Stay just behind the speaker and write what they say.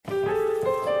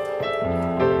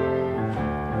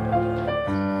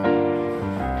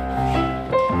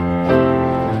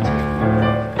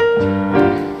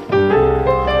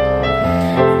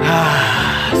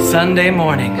Sunday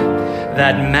morning,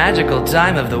 that magical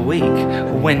time of the week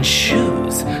when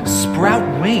shoes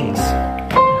sprout wings.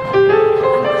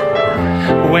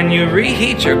 When you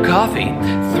reheat your coffee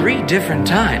 3 different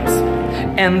times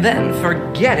and then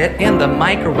forget it in the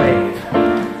microwave.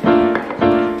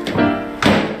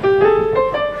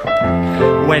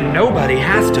 When nobody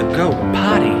has to go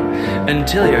potty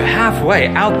until you're halfway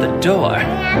out the door.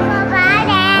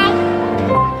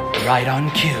 Right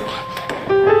on cue.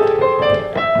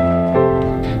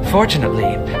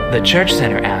 Fortunately, the Church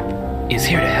Center app is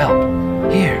here to help.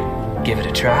 Here, give it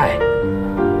a try.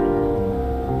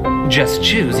 Just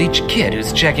choose each kid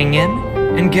who's checking in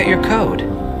and get your code.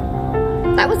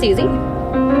 That was easy.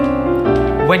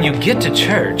 When you get to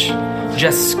church,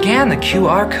 just scan the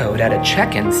QR code at a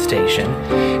check-in station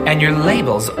and your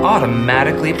labels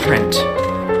automatically print.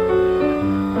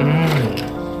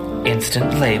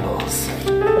 Instant labels.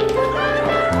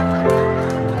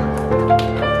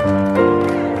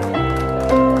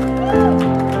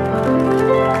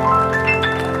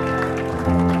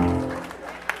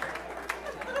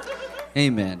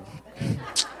 Amen.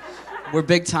 We're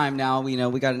big time now. We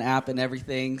got an app and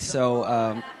everything.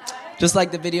 So just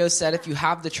like the video said, if you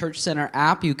have the Church Center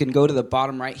app, you can go to the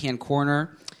bottom right-hand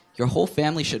corner. Your whole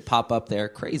family should pop up there.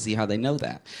 Crazy how they know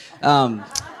that.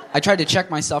 I tried to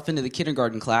check myself into the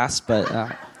kindergarten class,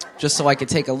 but just so I could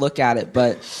take a look at it.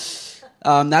 But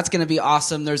that's going to be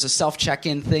awesome. There's a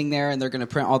self-check-in thing there, and they're going to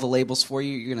print all the labels for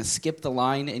you. You're going to skip the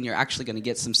line, and you're actually going to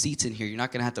get some seats in here. You're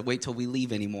not going to have to wait till we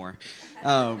leave anymore.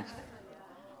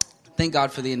 Thank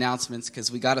God for the announcements,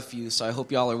 because we got a few, so I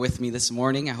hope y'all are with me this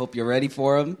morning. I hope you're ready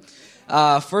for them.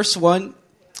 First one,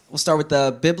 we'll start with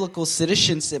the Biblical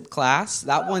Citizenship class.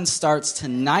 That one starts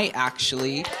tonight,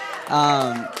 actually.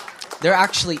 They're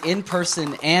actually in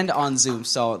person and on Zoom,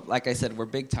 so like I said, we're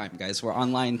big time, guys. We're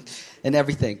online and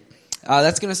everything.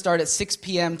 That's going to start at 6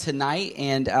 p.m. tonight,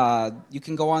 and you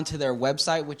can go onto their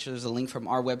website, which is a link from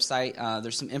our website.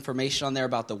 There's some information on there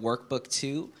about the workbook,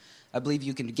 too. I believe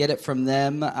you can get it from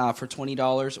them for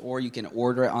 $20, or you can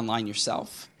order it online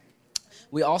yourself.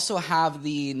 We also have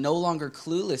the No Longer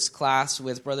Clueless class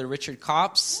with Brother Richard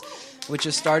Copps, which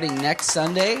is starting next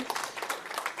Sunday.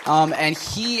 And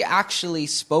he actually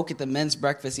spoke at the men's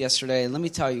breakfast yesterday, and let me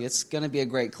tell you, it's going to be a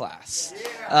great class.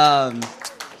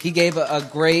 He gave a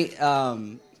great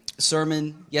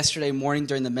sermon yesterday morning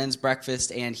during the men's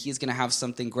breakfast, and he's going to have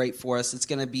something great for us. It's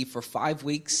going to be for 5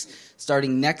 weeks,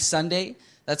 starting next Sunday.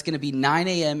 That's going to be 9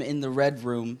 a.m. in the Red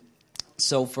Room.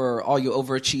 So for all you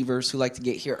overachievers who like to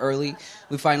get here early,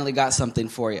 we finally got something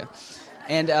for you.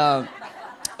 And,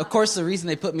 of course, the reason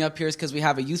they put me up here is because we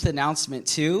have a youth announcement,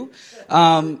 too.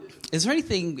 Is there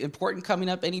anything important coming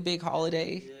up? Any big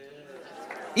holiday?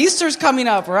 Easter's coming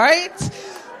up, right?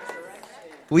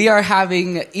 We are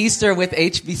having Easter with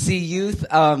HBC Youth.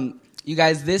 You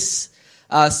guys, this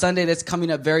Sunday that's coming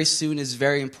up very soon is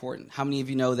very important. How many of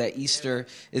you know that Easter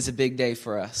is a big day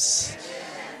for us?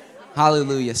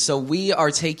 Hallelujah. So we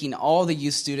are taking all the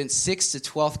youth students, 6th to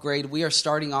 12th grade. We are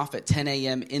starting off at 10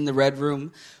 a.m. in the Red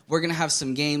Room. We're going to have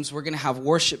some games. We're going to have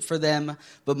worship for them.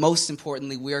 But most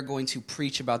importantly, we are going to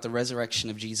preach about the resurrection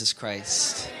of Jesus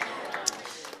Christ.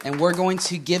 And we're going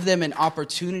to give them an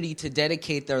opportunity to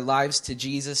dedicate their lives to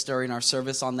Jesus during our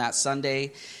service on that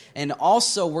Sunday. And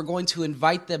also, we're going to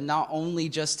invite them not only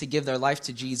just to give their life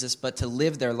to Jesus, but to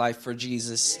live their life for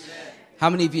Jesus. Amen. How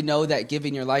many of you know that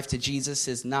giving your life to Jesus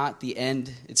is not the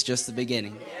end, it's just the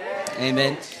beginning?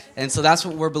 Amen. And so that's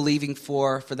what we're believing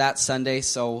for that Sunday.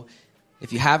 So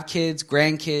if you have kids,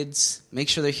 grandkids, make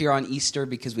sure they're here on Easter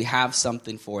because we have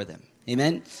something for them.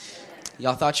 Amen.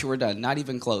 Y'all thought you were done. Not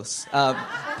even close.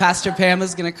 Pastor Pam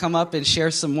is going to come up and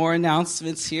share some more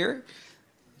announcements here.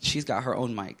 She's got her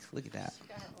own mic. Look at that. She's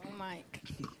got her own mic.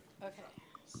 Okay.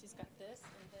 She's got this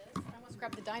and this. I almost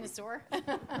grabbed the dinosaur.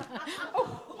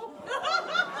 Oh.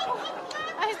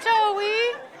 Hi,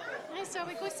 Zoe. Hi,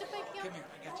 Zoe. Go sit back here. Come here.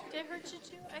 I got you. Did it hurt you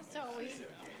too? Hi,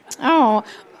 Zoe.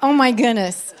 Oh my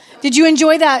goodness. Did you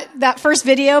enjoy that first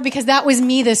video? Because that was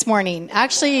me this morning.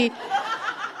 Actually,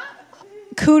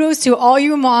 kudos to all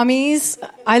you mommies.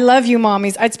 I love you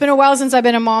mommies. It's been a while since I've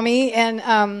been a mommy, and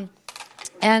I'm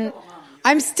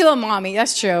still a mommy.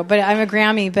 That's true, but I'm a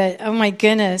Grammy. But oh my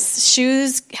goodness,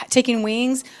 shoes taking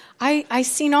wings. I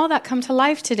seen all that come to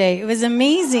life today. It was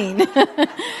amazing.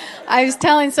 I was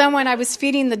telling someone I was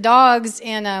feeding the dogs,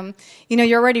 and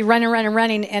you're already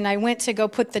running, and I went to go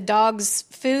put the dog's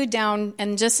food down,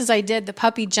 and just as I did, the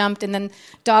puppy jumped, and then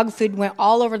dog food went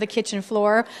all over the kitchen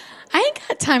floor. I ain't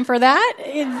got time for that.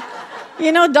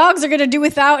 Dogs are going to do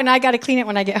without, and I got to clean it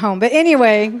when I get home. But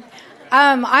anyway,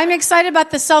 I'm excited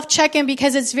about the self-check-in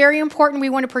because it's very important. We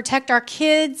want to protect our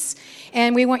kids,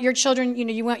 and we want your children,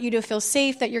 you want you to feel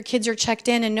safe that your kids are checked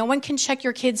in, and no one can check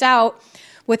your kids out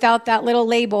without that little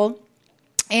label.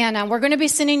 And we're going to be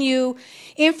sending you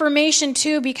information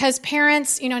too, because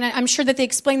parents, and I'm sure that they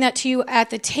explain that to you at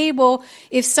the table.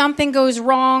 If something goes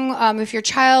wrong, if your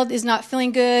child is not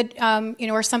feeling good,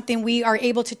 or something, we are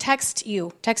able to text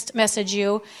message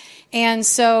you. And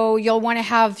so you'll want to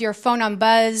have your phone on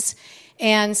buzz,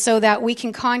 and so that we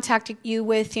can contact you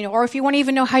with, or if you want to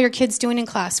even know how your kid's doing in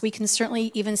class, we can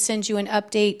certainly even send you an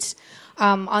update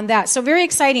on that. So very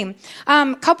exciting.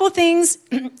 Couple things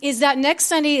is that next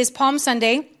Sunday is Palm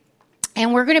Sunday,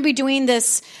 and we're going to be doing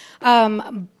this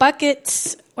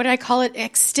bucket, what did I call it?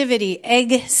 Eggstivity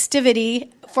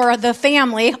for the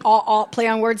family. All play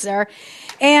on words there.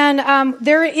 And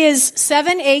there is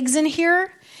 7 eggs in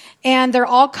here, and they're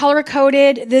all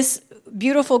color-coded. This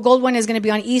beautiful gold one is going to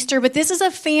be on Easter, but this is a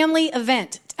family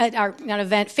event,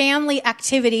 family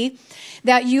activity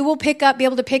that you will be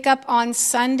able to pick up on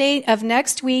Sunday of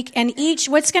next week. And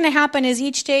what's going to happen is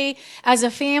each day as a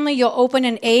family, you'll open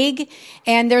an egg,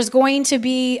 and there's going to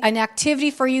be an activity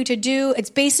for you to do.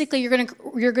 It's basically you're going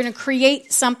to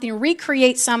create something,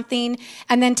 recreate something,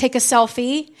 and then take a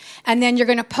selfie, and then you're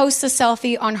going to post the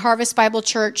selfie on Harvest Bible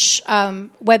Church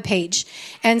webpage.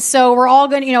 And so we're all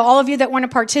going to, all of you that want to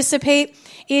participate,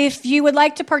 if you would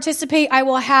like to participate, I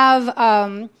will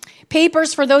have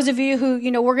papers for those of you who,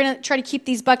 we're going to try to keep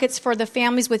these buckets for the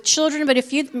families with children. But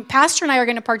if Pastor and I are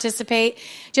going to participate,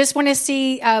 just want to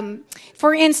see,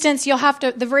 for instance, you'll have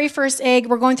to, the very first egg,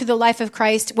 we're going through the life of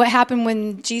Christ. What happened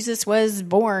when Jesus was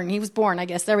born? He was born, I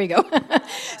guess. There we go.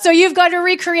 So you've got to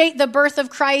recreate the birth of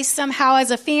Christ somehow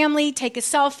as a family, take a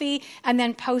selfie, and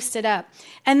then post it up.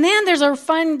 And then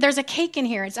there's a cake in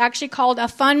here. It's actually called a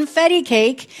funfetti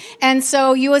cake. And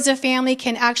so you as a family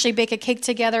can actually bake a cake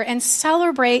together and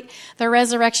celebrate the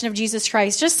resurrection of Jesus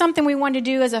Christ. Just something we want to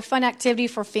do as a fun activity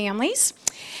for families.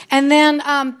 And then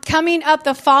coming up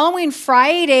the following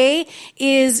Friday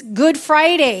is Good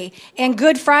Friday. And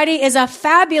Good Friday is a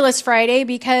fabulous Friday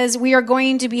because we are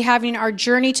going to be having our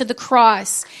journey to the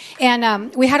cross.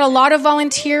 And we had a lot of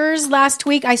volunteers last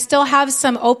week. I still have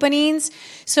some openings.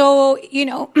 So,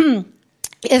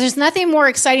 there's nothing more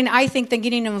exciting, I think, than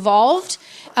getting involved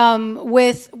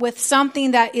with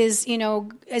something that is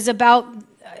about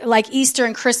like Easter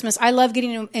and Christmas. I love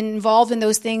getting involved in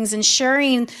those things and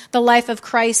sharing the life of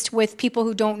Christ with people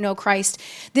who don't know Christ.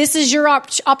 This is your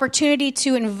opportunity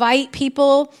to invite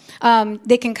people.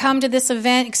 They can come to this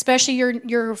event, especially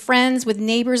your friends with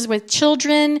neighbors with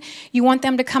children. You want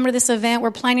them to come to this event.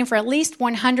 We're planning for at least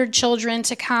 100 children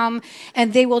to come,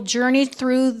 and they will journey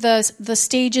through the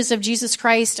stages of Jesus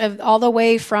Christ, all the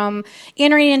way from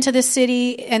entering into the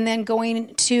city and then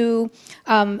going to,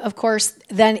 of course,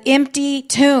 the empty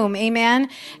tomb. Amen.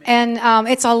 And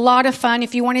it's a lot of fun.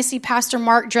 If you want to see Pastor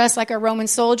Mark dressed like a Roman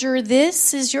soldier,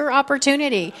 this is your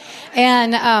opportunity.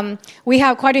 And we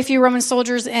have quite a few Roman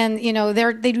soldiers, and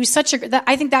they do such a.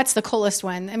 I think that's the coolest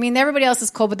one. I mean, everybody else is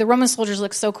cool, but the Roman soldiers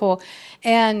look so cool.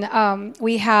 And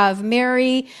we have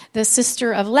Mary, the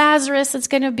sister of Lazarus, that's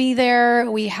going to be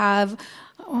there. We have,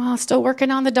 still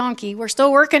working on the donkey. We're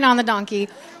still working on the donkey,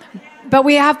 but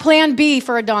we have Plan B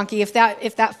for a donkey if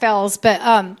that fails.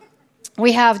 But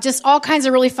we have just all kinds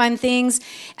of really fun things.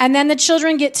 And then the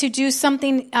children get to do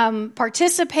something,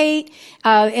 participate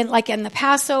in the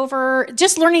Passover,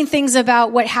 just learning things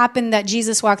about what happened that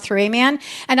Jesus walked through. Amen.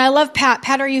 And I love Pat.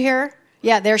 Pat, are you here?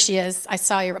 Yeah, there she is. I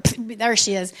saw you. There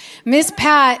she is. Miss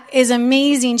Pat is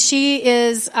amazing. She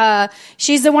is,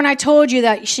 she's the one I told you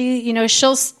that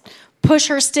she'll push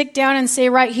her stick down and say,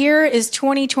 right here is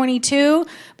 2022,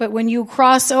 but when you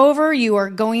cross over, you are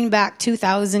going back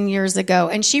 2,000 years ago.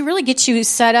 And she really gets you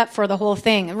set up for the whole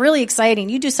thing. Really exciting.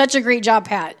 You do such a great job,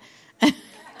 Pat.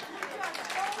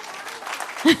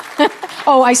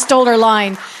 Oh, I stole her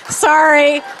line.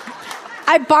 Sorry.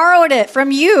 I borrowed it from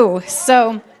you.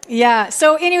 So... yeah.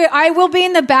 So anyway, I will be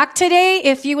in the back today.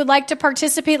 If you would like to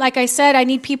participate, like I said, I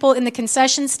need people in the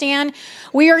concession stand.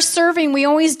 We are serving. We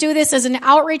always do this as an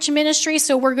outreach ministry.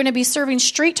 So we're going to be serving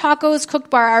street tacos cooked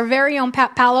by our very own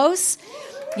Pat Palos.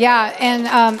 Yeah.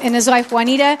 And his wife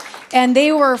Juanita. And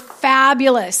they were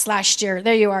fabulous last year.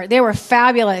 There you are. They were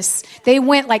fabulous. They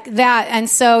went like that. And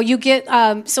so you get,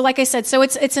 so like I said, so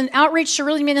it's an outreach to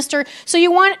really minister. So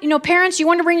you want, parents, you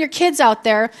want to bring your kids out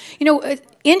there.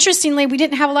 Interestingly, we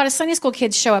didn't have a lot of Sunday school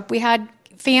kids show up. We had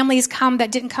families come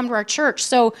that didn't come to our church.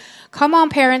 So come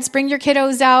on, parents, bring your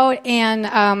kiddos out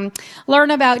and learn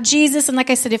about Jesus. And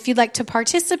like I said, if you'd like to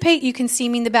participate, you can see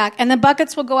me in the back. And the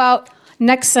buckets will go out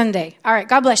next Sunday. All right,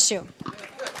 God bless you.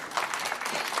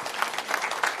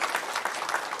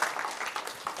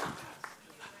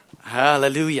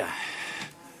 Hallelujah.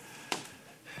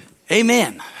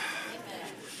 Amen.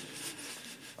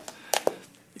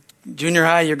 Junior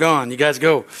high, you're gone. You guys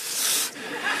go.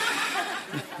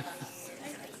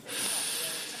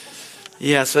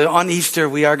 Yeah, so on Easter,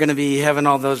 we are going to be having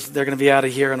all those, they're going to be out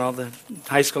of here, and all the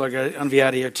high school are going to be out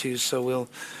of here too, so we'll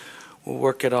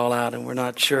work it all out, and we're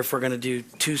not sure if we're going to do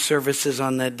 2 services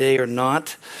on that day or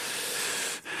not.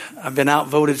 I've been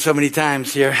outvoted so many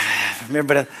times here,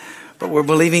 but we're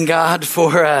believing God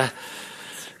for,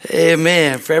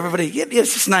 amen, for everybody.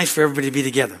 It's just nice for everybody to be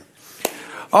together.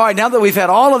 All right, now that we've had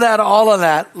all of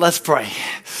that, let's pray.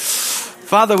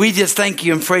 Father, we just thank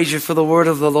you and praise you for the word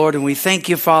of the Lord. And we thank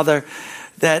you, Father,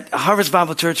 that Harvest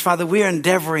Bible Church, Father, we are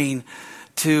endeavoring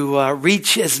to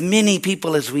reach as many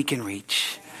people as we can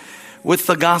reach with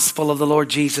the gospel of the Lord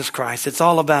Jesus Christ. It's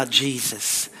all about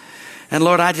Jesus. And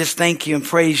Lord, I just thank you and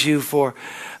praise you for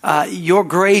your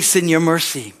grace and your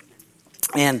mercy.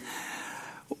 And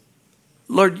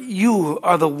Lord, you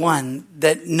are the one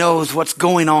that knows what's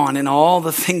going on in all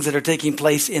the things that are taking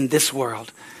place in this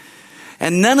world.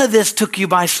 And none of this took you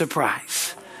by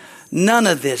surprise. None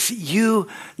of this. You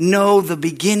know the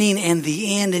beginning and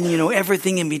the end, and you know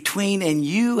everything in between, and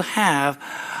you have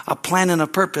a plan and a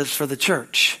purpose for the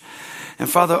church. And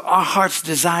Father, our heart's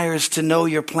desire is to know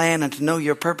your plan and to know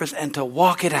your purpose and to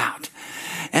walk it out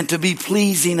and to be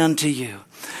pleasing unto you.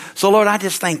 So Lord, I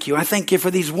just thank you. I thank you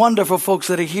for these wonderful folks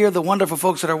that are here, the wonderful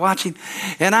folks that are watching.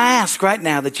 And I ask right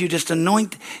now that you just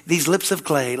anoint these lips of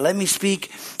clay. Let me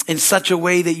speak in such a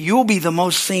way that you'll be the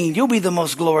most seen, you'll be the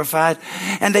most glorified,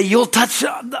 and that you'll touch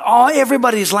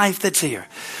everybody's life that's here.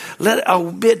 Let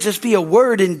it just be a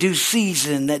word in due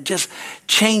season that just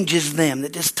changes them,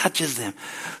 that just touches them.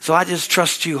 So I just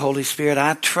trust you, Holy Spirit.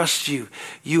 I trust you.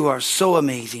 You are so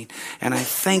amazing. And I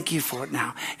thank you for it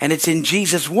now. And it's in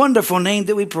Jesus' wonderful name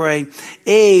that we pray.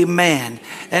 Amen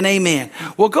and amen.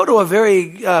 We'll go to a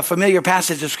very familiar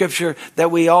passage of Scripture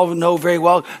that we all know very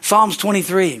well. Psalms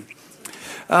 23.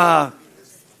 My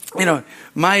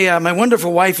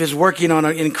wonderful wife is working on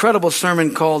an incredible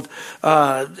sermon called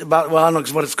I don't know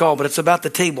what it's called, but it's about the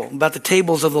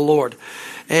tables of the Lord.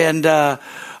 And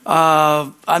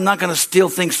I'm not going to steal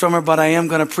things from her, but I am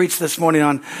going to preach this morning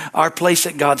on our place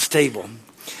at God's table.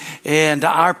 And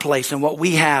our place and what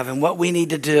we have and what we need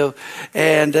to do,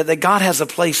 and that God has a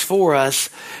place for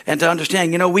us, and to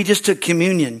understand, we just took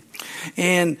communion.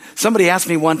 And somebody asked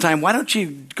me one time, why don't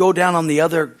you go down on the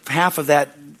other half of that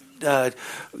 1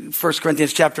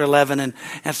 Corinthians chapter 11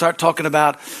 and start talking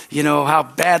about, how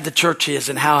bad the church is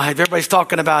and how everybody's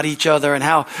talking about each other and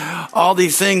how all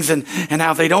these things and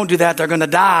how if they don't do that, they're going to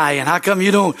die. And how come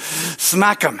you don't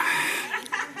smack them?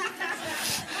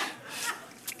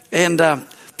 And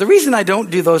the reason I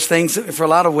don't do those things for a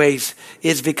lot of ways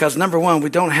is because, number one, we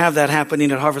don't have that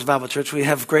happening at Harvest Bible Church. We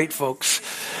have great folks.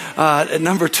 And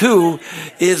number two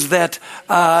is that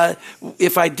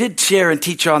if I did share and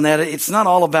teach on that, it's not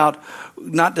all about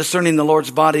not discerning the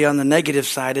Lord's body on the negative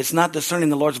side. It's not discerning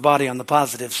the Lord's body on the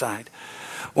positive side.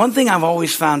 One thing I've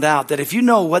always found out, that if you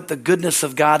know what the goodness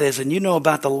of God is, and you know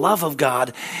about the love of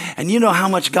God, and you know how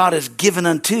much God has given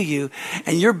unto you,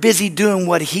 and you're busy doing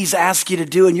what he's asked you to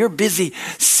do, and you're busy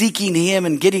seeking him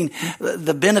and getting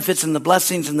the benefits and the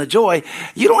blessings and the joy,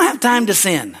 you don't have time to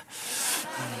sin.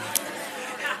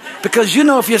 Because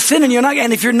if you're sinning,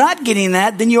 and if you're not getting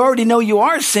that, then you already know you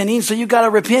are sinning, so you got to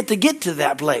repent to get to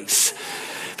that place.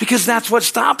 Because that's what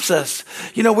stops us.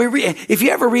 If you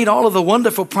ever read all of the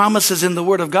wonderful promises in the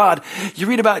Word of God, you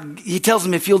read about, he tells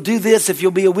them, if you'll do this, if you'll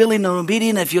be willing and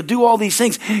obedient, if you'll do all these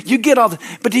things, you get all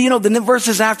but the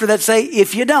verses after that say,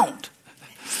 if you don't,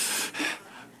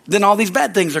 then all these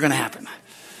bad things are going to happen.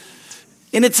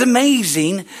 And it's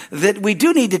amazing that we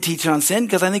do need to teach on sin,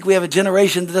 because I think we have a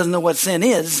generation that doesn't know what sin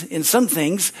is in some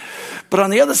things. But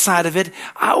on the other side of it,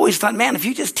 I always thought, man, if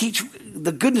you just teach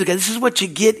the goodness of God, this is what you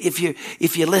get if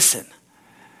you listen.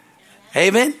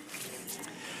 Amen?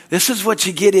 This is what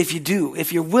you get if you do.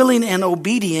 If you're willing and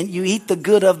obedient, you eat the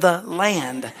good of the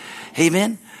land.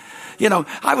 Amen?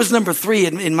 I was number 3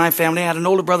 in my family. I had an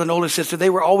older brother and older sister. They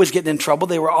were always getting in trouble.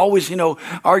 They were always,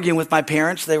 arguing with my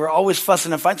parents. They were always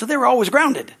fussing and fighting. So they were always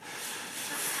grounded.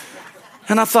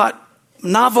 And I thought,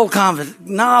 novel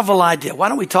idea. Why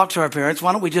don't we talk to our parents?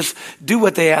 Why don't we just do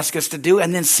what they ask us to do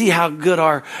and then see how good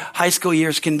our high school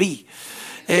years can be?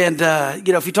 And,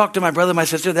 if you talk to my brother and my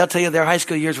sister, they'll tell you their high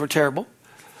school years were terrible.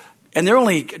 And they're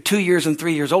only 2 years and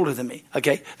 3 years older than me.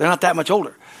 Okay. They're not that much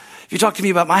older. If you talk to me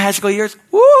about my high school years,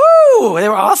 woohoo, they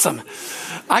were awesome.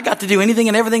 I got to do anything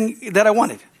and everything that I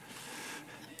wanted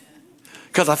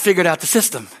because I figured out the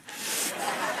system.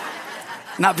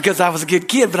 Not because I was a good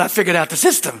kid, but I figured out the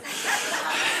system.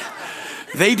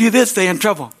 They do this, they're in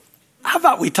trouble. How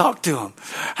about we talk to them?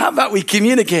 How about we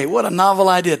communicate? What a novel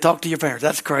idea. Talk to your parents.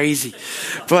 That's crazy.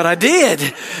 But I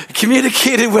did.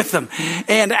 Communicated with them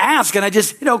and asked. And I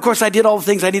just, of course I did all the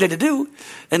things I needed to do.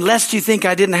 And lest you think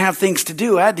I didn't have things to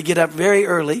do, I had to get up very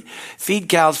early, feed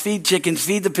cows, feed chickens,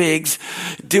 feed the pigs,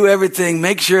 do everything,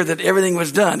 make sure that everything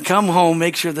was done. Come home,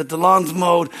 make sure that the lawn's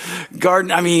mowed,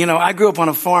 garden. I grew up on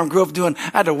a farm, I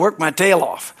had to work my tail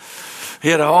off,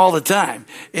 all the time.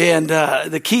 And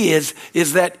the key is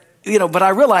that, but I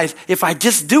realized if I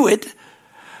just do it,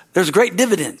 there's great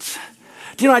dividends.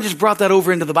 I just brought that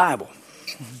over into the Bible.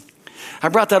 I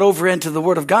brought that over into the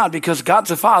Word of God because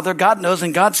God's a Father. God knows,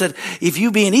 and God said, if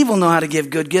you being evil know how to give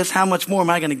good gifts, how much more am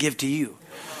I going to give to you?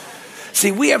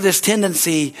 See, we have this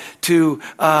tendency to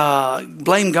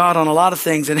blame God on a lot of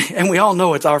things, and we all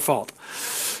know it's our fault.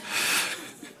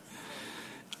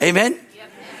 Amen?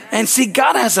 And see,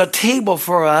 God has a table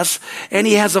for us, and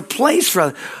he has a place for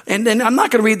us. And I'm not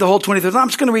going to read the whole 23rd. I'm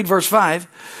just going to read verse 5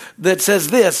 that says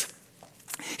this.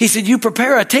 He said, you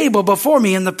prepare a table before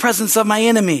me in the presence of my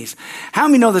enemies. How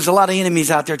many know there's a lot of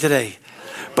enemies out there today?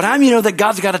 But how many know that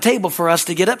God's got a table for us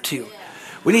to get up to?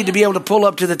 We need to be able to pull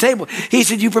up to the table. He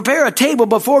said, you prepare a table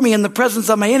before me in the presence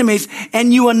of my enemies,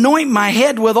 and you anoint my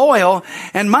head with oil,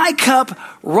 and my cup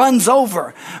runs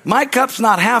over. My cup's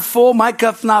not half full. My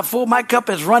cup's not full. My cup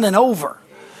is running over.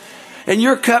 And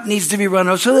your cup needs to be run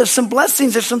over. So there's some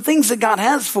blessings. There's some things that God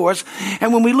has for us.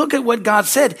 And when we look at what God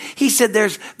said, he said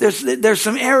there's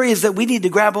some areas that we need to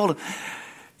grab hold of.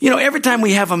 Every time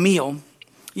we have a meal,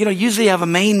 usually you have a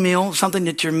main meal, something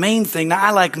that's your main thing. Now,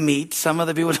 I like meat. Some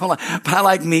other people don't like, but I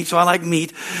like meat, so I like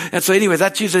meat. And so anyways,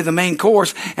 that's usually the main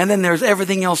course. And then there's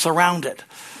everything else around it.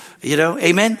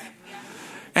 Amen?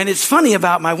 And it's funny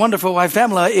about my wonderful wife,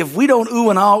 Pamela, if we don't ooh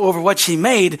and ah over what she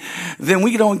made, then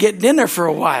we don't get dinner for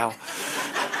a while.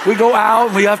 We go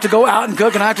out, we have to go out and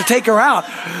cook, and I have to take her out.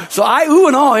 So I ooh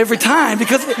and ah every time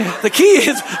because the key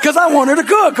is because I want her to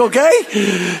cook,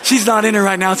 okay? She's not in here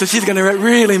right now, so she's going to get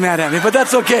really mad at me, but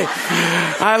that's okay.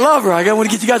 I love her. I want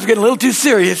to get you guys are getting a little too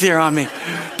serious here on me.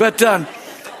 But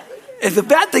the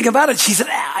bad thing about it, she's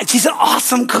an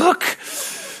awesome cook.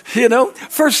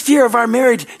 First year of our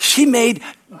marriage, she made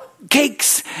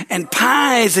cakes and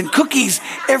pies and cookies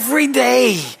every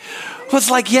day. It was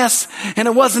like, yes. And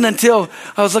it wasn't until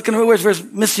I was looking, where's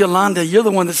Miss Yolanda? You're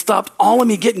the one that stopped all of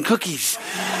me getting cookies.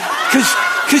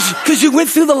 Because you went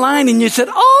through the line and you said,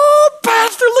 oh,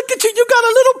 Pastor, look at you. You got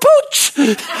a little pooch.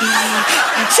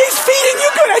 She's feeding you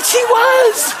good. And she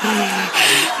was.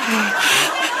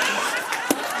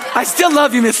 I still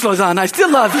love you, Miss Lozan. I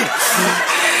still love you.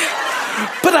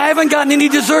 But I haven't gotten any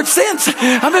dessert since.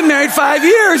 I've been married 5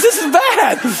 years. This is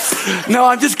bad. No,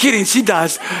 I'm just kidding. She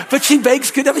does. But she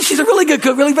bakes good. She's a really good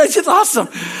cook. Really bad. She's awesome.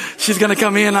 She's going to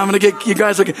come in. I'm going to get you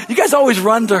guys. You guys always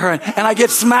run to her. And I get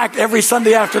smacked every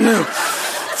Sunday afternoon.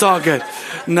 It's all good.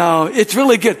 No, it's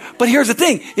really good. But here's the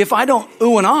thing. If I don't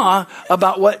ooh and ah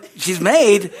about what she's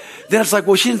made, then it's like,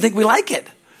 well, she didn't think we like it.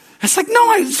 It's like,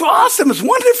 no, it's awesome. It's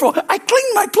wonderful. I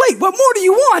cleaned my plate. What more do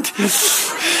you want?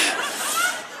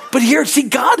 But here, see,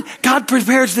 God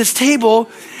prepares this table,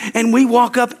 and we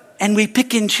walk up and we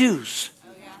pick and choose.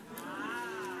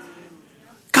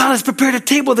 God has prepared a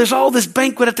table. There's all this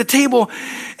banquet at the table.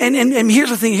 And here's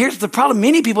the thing. Here's the problem.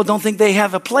 Many people don't think they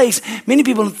have a place. Many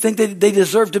people think that they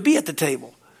deserve to be at the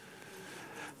table.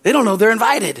 They don't know they're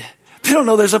invited. They don't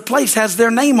know there's a place has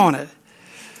their name on it.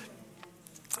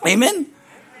 Amen?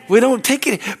 We don't take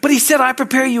it. But he said, I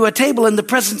prepare you a table in the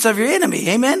presence of your enemy.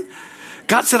 Amen?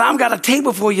 God said, I've got a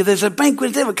table for you. There's a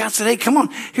banquet table. God said, hey, come on.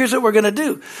 Here's what we're going to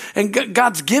do. And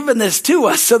God's given this to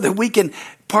us so that we can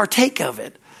partake of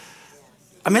it.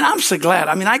 I'm so glad.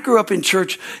 I grew up in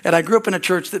church, and I grew up in a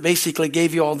church that basically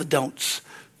gave you all the don'ts.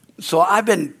 So I've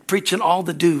been preaching all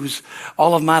the do's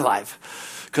all of my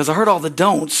life because I heard all the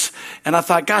don'ts, and I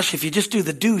thought, gosh, if you just do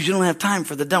the do's, you don't have time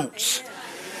for the don'ts.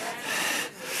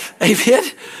 Amen?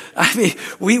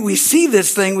 We see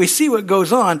this thing. We see what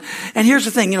goes on. And here's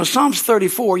the thing. Psalms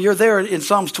 34, you're there in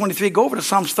Psalms 23. Go over to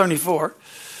Psalms 34.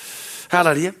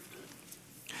 Hallelujah.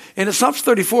 And in Psalms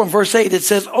 34 and verse 8, it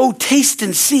says, oh, taste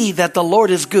and see that the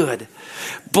Lord is good.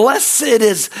 Blessed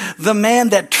is the man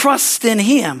that trusts in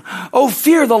him. Oh,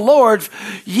 fear the Lord,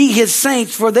 ye his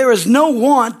saints, for there is no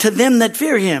want to them that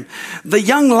fear him. The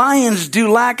young lions do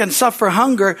lack and suffer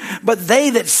hunger, but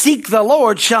they that seek the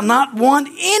Lord shall not want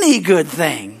any good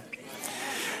thing.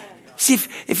 See,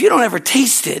 if you don't ever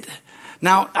taste it,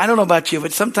 Now, I don't know about you,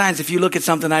 but sometimes if you look at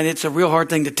something, it's a real hard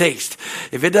thing to taste.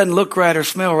 If it doesn't look right or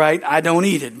smell right, I don't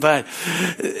eat it. But,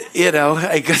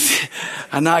 because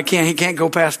I can't go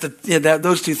past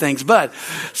those two things. But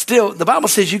still, the Bible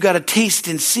says you got to taste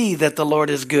and see that the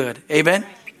Lord is good. Amen?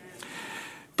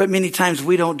 But many times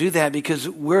we don't do that because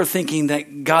we're thinking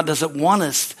that God doesn't want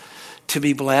us to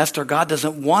be blessed, or God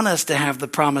doesn't want us to have the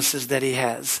promises that he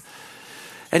has.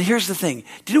 And here's the thing.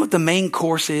 Do you know what the main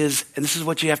course is? And this is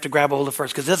what you have to grab a hold of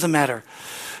first, because it doesn't matter,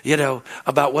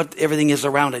 about what everything is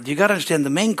around it. You got to understand the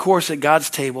main course at God's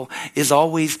table is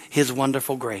always his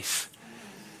wonderful grace.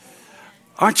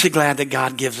 Aren't you glad that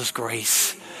God gives us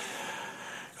grace?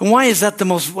 And why is that the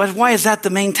main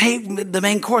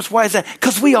course? Why is that?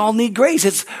 Because we all need grace.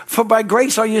 It's for by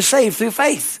grace are you saved through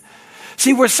faith.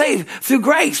 See, we're saved through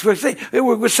grace.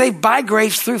 We're saved by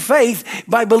grace through faith,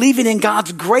 by believing in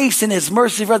God's grace and his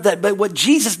mercy for that. But what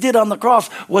Jesus did on the cross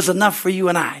was enough for you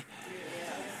and I.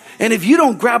 And if you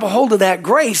don't grab a hold of that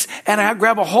grace, and I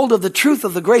grab a hold of the truth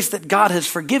of the grace that God has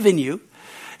forgiven you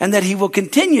and that he will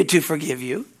continue to forgive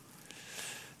you.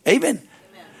 Amen.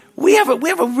 We have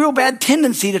a real bad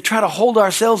tendency to try to hold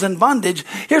ourselves in bondage.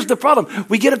 Here's the problem.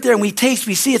 We get up there and we taste,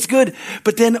 we see it's good,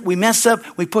 but then we mess up,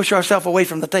 we push ourselves away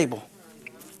from the table.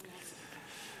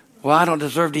 Well, I don't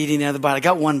deserve to eat any other bite. I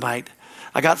got one bite.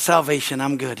 I got salvation.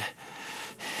 I'm good.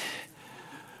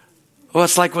 Well,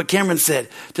 it's like what Cameron said.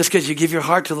 Just because you give your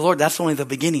heart to the Lord, that's only the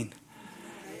beginning.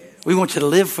 We want you to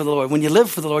live for the Lord. When you live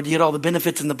for the Lord, you get all the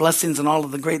benefits and the blessings and all of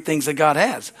the great things that God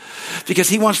has. Because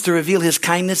he wants to reveal his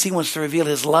kindness. He wants to reveal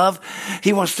his love.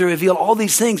 He wants to reveal all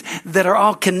these things that are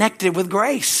all connected with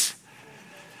grace.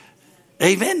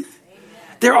 Amen?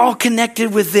 They're all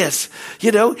connected with this,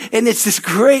 and it's this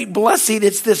great blessing.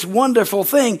 It's this wonderful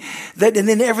thing and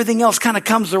then everything else kind of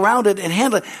comes around it and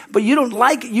handle it. But you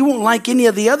won't like any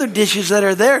of the other dishes that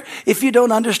are there if you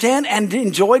don't understand and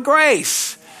enjoy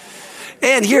grace.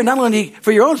 And here, not only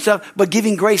for your own stuff, but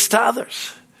giving grace to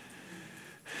others.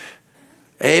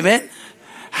 Amen.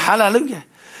 Hallelujah.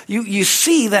 You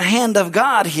see the hand of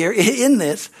God here in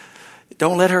this.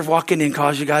 Don't let her walk in and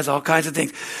cause you guys all kinds of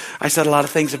things. I said a lot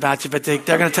of things about you, but they're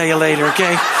going to tell you later,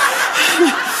 okay?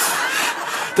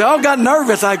 They all got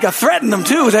nervous. I threatened them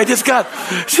too. They just got...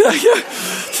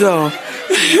 So...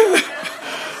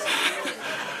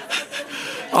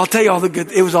 I'll tell you all the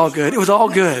good. It was all good. It was all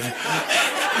good.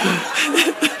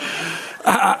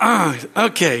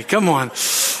 Okay, come on.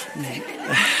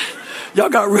 Y'all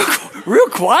got real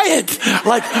quiet.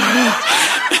 Like...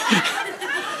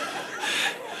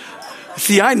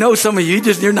 See, I know some of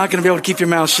you're not going to be able to keep your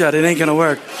mouth shut. It ain't going to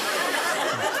work.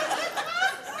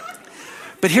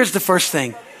 But here's the first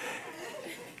thing.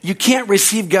 You can't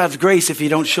receive God's grace if you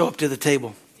don't show up to the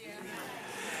table.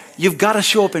 You've got to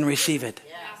show up and receive it.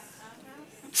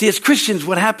 See, as Christians,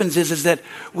 what happens is that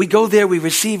we go there, we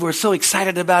receive, we're so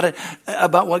excited about it,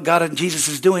 about what God and Jesus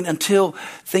is doing until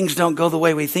things don't go the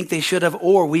way we think they should have,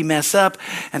 or we mess up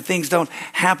and things don't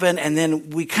happen. And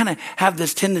then we kind of have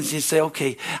this tendency to say,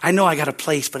 okay, I know I got a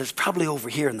place, but it's probably over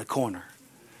here in the corner.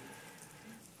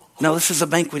 No, this is a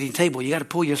banqueting table. You got to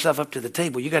pull yourself up to the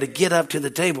table. You got to get up to the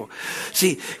table.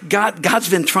 See, God's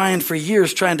been trying for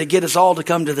years, trying to get us all to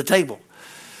come to the table.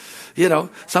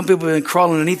 Some people have been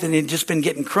crawling underneath and they've just been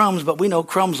getting crumbs, but we know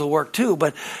crumbs will work too.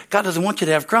 But God doesn't want you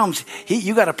to have crumbs.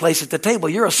 You got a place at the table.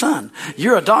 You're a son.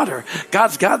 You're a daughter.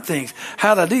 God's got things.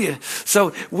 Hallelujah.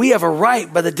 So we have a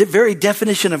right by the very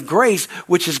definition of grace,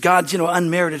 which is God's,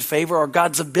 unmerited favor or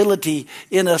God's ability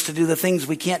in us to do the things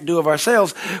we can't do of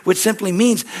ourselves, which simply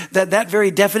means that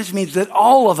very definition means that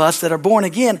all of us that are born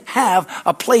again have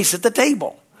a place at the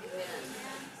table.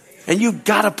 And you've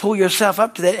got to pull yourself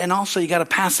up to that. And also you got to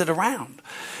pass it around,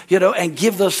 and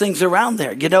give those things around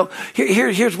there.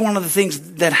 Here's one of the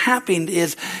things that happened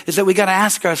is that we got to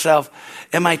ask ourselves,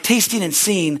 am I tasting and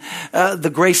seeing the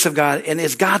grace of God? And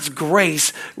is God's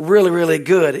grace really, really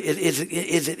good? Is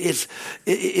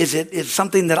it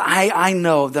something that I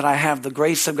know that I have the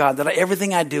grace of God, that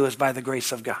everything I do is by the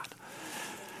grace of God?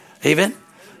 Amen.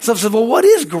 So, well, what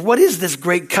is this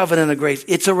great covenant of grace?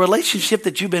 It's a relationship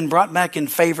that you've been brought back in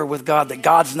favor with God, that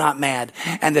God's not mad,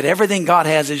 and that everything God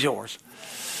has is yours.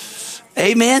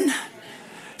 Amen?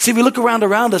 See, we look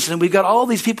around us, and we've got all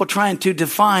these people trying to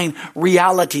define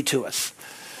reality to us.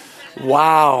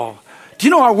 Wow. Do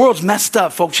you know our world's messed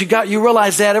up, folks? You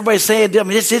realize that? Everybody's saying,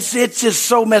 it's just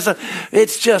so messed up.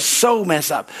 It's just so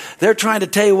messed up. They're trying to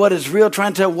tell you what is real,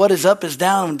 trying to tell you what is up is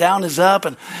down and down is up.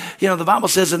 And, the Bible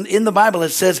says, in the Bible, it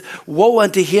says, woe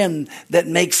unto him that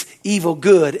makes evil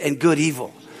good and good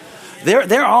evil.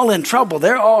 They're all in trouble.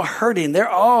 They're all hurting. They're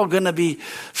all going to be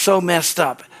so messed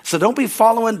up. So don't be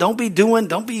following, don't be doing,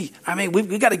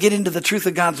 we got to get into the truth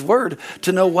of God's word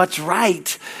to know what's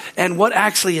right and what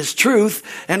actually is truth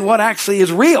and what actually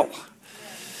is real.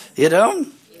 You know?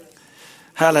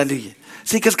 Hallelujah.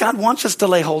 See, because God wants us to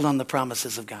lay hold on the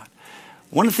promises of God.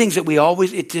 One of the things that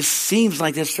it just seems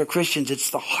like this for Christians,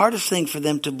 it's the hardest thing for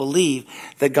them to believe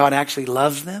that God actually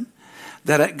loves them,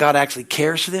 that God actually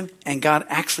cares for them, and God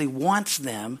actually wants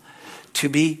them to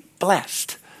be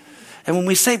blessed. And when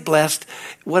we say blessed,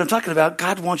 what I'm talking about,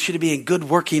 God wants you to be in good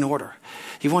working order.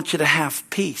 He wants you to have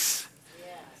peace.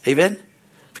 Yeah. Amen?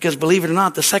 Because believe it or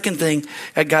not, the second thing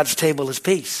at God's table is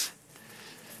peace.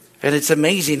 And it's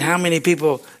amazing how many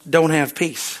people don't have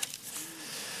peace.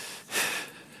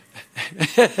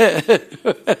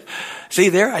 See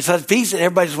there? I said peace and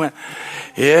everybody just went,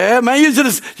 yeah, man,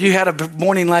 you had a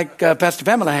morning like Pastor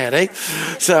Pamela had, eh?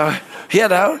 So, you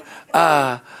know,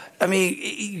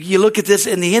 you look at this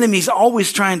and the enemy's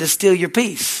always trying to steal your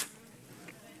peace.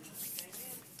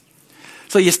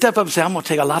 So you step up and say, I'm going to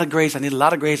take a lot of grace. I need a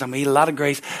lot of grace. I'm going to eat a lot of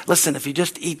grace. Listen, if you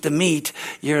just eat the meat,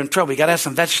 you're in trouble. You got to have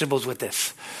some vegetables with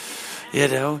this. You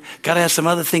know, got to have some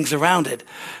other things around it.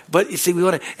 But you see,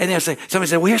 somebody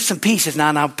said, well, here's some pieces now,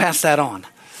 and I'll pass that on.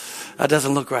 That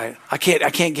doesn't look right. I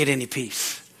can't get any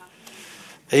peace.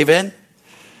 Amen?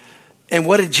 And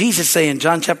what did Jesus say in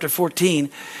John chapter 14?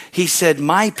 He said,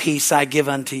 my peace I give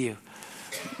unto you.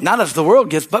 Not as the world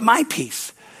gives, but my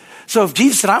peace. So if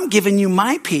Jesus said, I'm giving you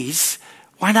my peace,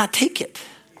 why not take it?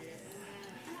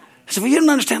 I said, well, you don't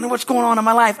understand what's going on in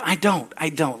my life. I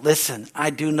don't. Listen, I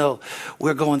do know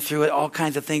we're going through it, all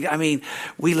kinds of things. I mean,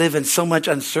 we live in so much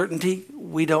uncertainty.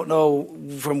 We don't know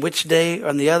from which day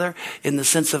or the other in the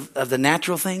sense of the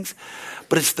natural things.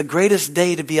 But it's the greatest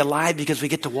day to be alive because we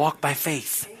get to walk by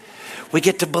faith. We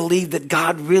get to believe that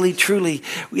God really, truly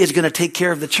is going to take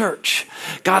care of the church.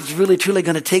 God's really, truly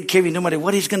going to take care of you no matter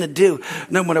what he's going to do,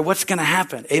 no matter what's going to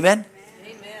happen. Amen?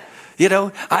 You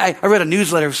know, I read a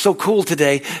newsletter. It was so cool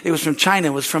today. It was from China.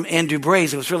 It was from Andrew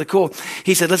Braze. It was really cool.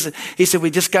 He said, listen,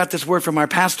 we just got this word from our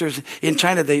pastors in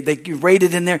China. They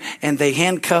raided in there and they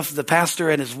handcuffed the pastor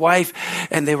and his wife.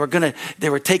 And they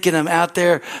were taking him out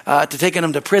there, taking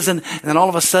him to prison. And then all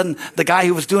of a sudden, the guy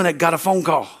who was doing it got a phone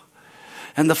call.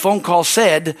 And the phone call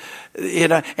said,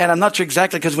 and I'm not sure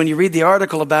exactly because when you read the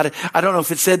article about it, I don't know if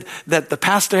it said that the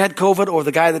pastor had COVID or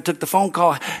the guy that took the phone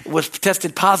call was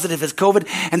tested positive as COVID,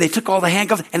 and they took all the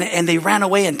handcuffs and they ran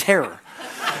away in terror.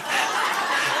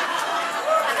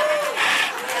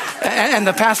 And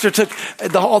the pastor took they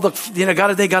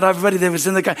got everybody that was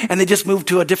in the car, and they just moved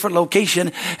to a different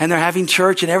location, and they're having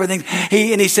church and everything.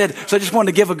 He said, so I just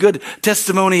wanted to give a good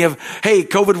testimony of, hey,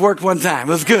 COVID worked one time.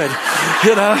 It was good,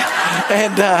 you know,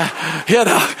 and, it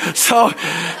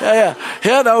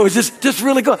was just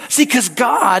really good. See, because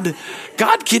God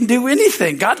can do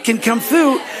anything. God can come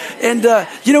through. And,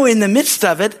 in the midst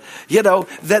of it,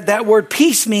 that word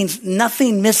peace means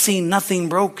nothing missing, nothing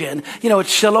broken.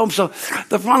 It's shalom. So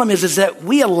the problem is that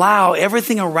we allow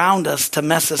everything around us to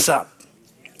mess us up.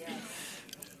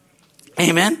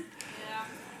 Amen? Yeah.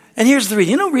 And here's the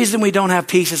reason. The reason we don't have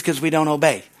peace is because we don't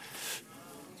obey.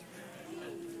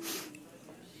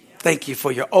 Thank you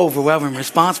for your overwhelming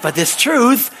response, but this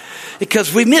truth,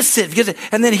 because we miss it.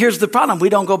 And then here's the problem. We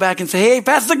don't go back and say, hey,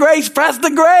 pass the grace.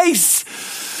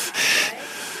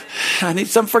 I need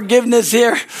some forgiveness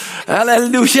here.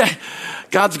 Hallelujah.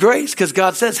 God's grace, because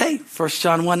God says, hey, 1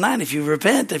 John 1:9, if you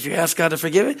repent, if you ask God to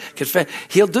forgive it, confess,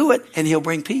 he'll do it and he'll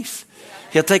bring peace.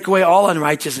 He'll take away all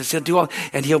unrighteousness. He'll do all,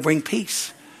 and he'll bring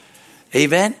peace.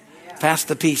 Amen? Pass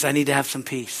the peace. I need to have some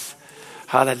peace.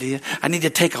 Hallelujah. I need to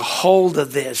take a hold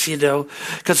of this,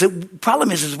 because the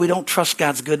problem is we don't trust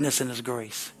God's goodness and his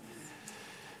grace.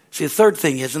 See, the third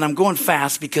thing is, and I'm going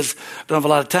fast because I don't have a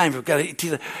lot of time,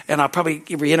 and I'll probably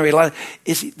reiterate a lot,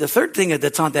 is the third thing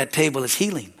that's on that table is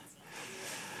healing.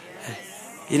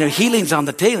 Healing's on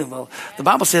the table. Well, the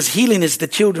Bible says healing is the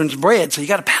children's bread, so you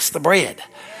got to pass the bread.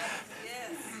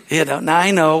 Now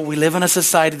I know we live in a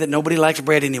society that nobody likes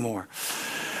bread anymore.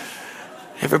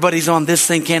 Everybody's on this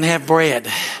thing, can't have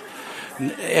bread.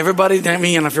 Everybody,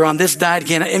 if you're on this diet,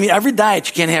 every diet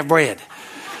you can't have bread.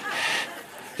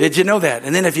 Did you know that?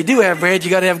 And then if you do have bread, you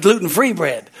got to have gluten-free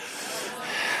bread.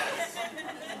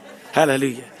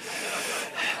 Hallelujah.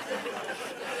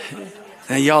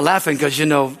 Now y'all laughing because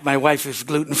my wife is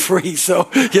gluten-free, so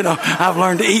I've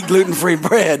learned to eat gluten-free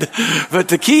bread. But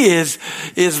the key is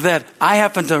that I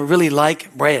happen to really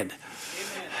like bread.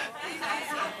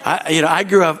 I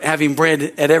grew up having bread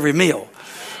at every meal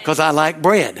because I like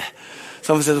bread.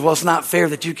 Someone says, well, it's not fair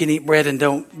that you can eat bread and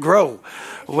don't grow.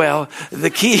 Well, the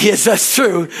key is that's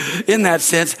true in that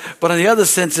sense. But on the other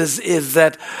sense is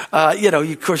that,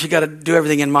 of course, you got to do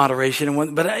everything in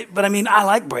moderation. But I mean, I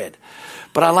like bread.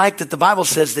 But I like that the Bible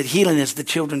says that healing is the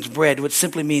children's bread, which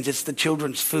simply means it's the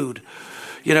children's food.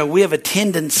 We have a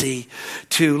tendency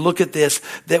to look at this,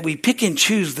 that we pick and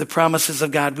choose the promises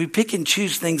of God. We pick and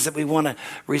choose things that we want to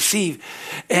receive.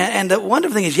 And the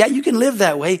wonderful thing is, you can live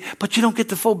that way, but you don't get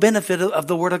the full benefit of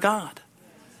the Word of God.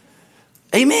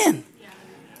 Amen.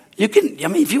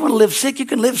 If you want to live sick, you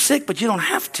can live sick, but you don't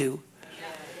have to.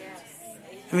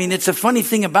 I mean, it's a funny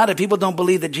thing about it. People don't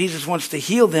believe that Jesus wants to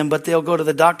heal them, but they'll go to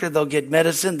the doctor, they'll get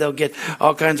medicine, they'll get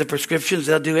all kinds of prescriptions,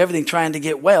 they'll do everything trying to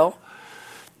get well,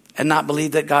 and not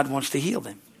believe that God wants to heal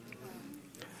them.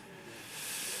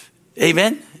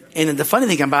 Amen? And the funny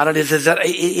thing about it is that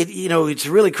it's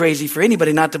really crazy for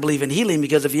anybody not to believe in healing,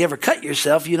 because if you ever cut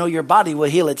yourself, your body will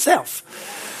heal itself.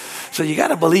 So you got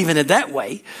to believe in it that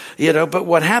way, But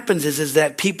what happens is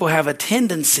that people have a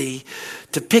tendency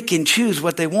to pick and choose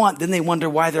what they want. Then they wonder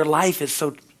why their life is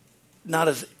so not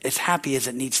as happy as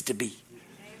it needs to be.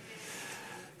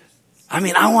 I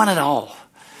mean, I want it all.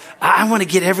 I want to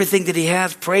get everything that he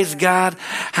has. Praise God.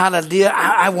 Hallelujah.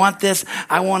 I want this.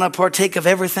 I want to partake of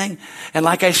everything. And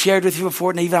like I shared with you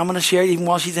before, and even I'm going to share it even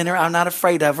while she's in here. I'm not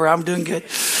afraid of her. I'm doing good.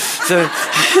 So,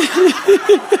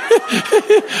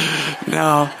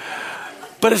 no.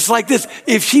 But it's like this.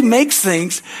 If she makes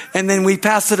things and then we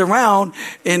pass it around,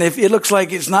 and if it looks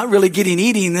like it's not really getting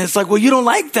eaten, then it's like, well, you don't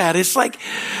like that. It's like,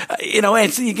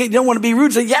 and so you don't want to be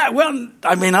rude. Say, I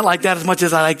like that as much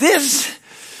as I like this.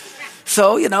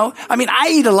 So, I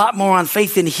eat a lot more on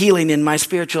faith and healing in my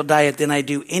spiritual diet than I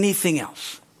do anything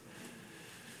else.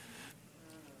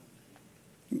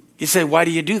 You say, why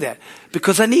do you do that?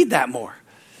 Because I need that more.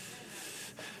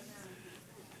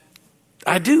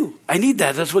 I do. I need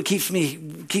that. That's what keeps me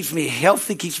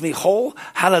healthy, keeps me whole.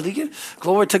 Hallelujah.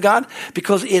 Glory to God.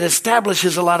 Because it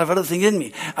establishes a lot of other things in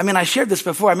me. I mean, I shared this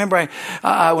before. I remember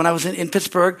when I was in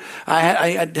Pittsburgh, I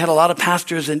had a lot of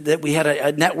pastors, and that we had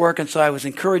a network. And so I was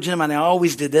encouraging them. And I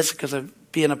always did this because of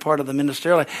being a part of the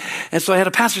ministerial. And so I had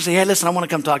a pastor say, hey, listen, I want to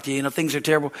come talk to you. Things are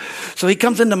terrible. So he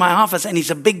comes into my office, and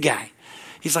he's a big guy.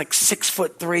 He's like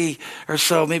 6'3" or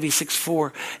so, maybe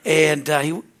 6'4", and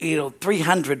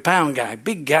 300-pound guy,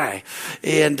 big guy,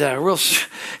 and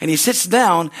he sits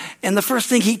down, and the first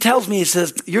thing he tells me, he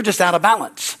says, "You're just out of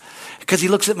balance." Because he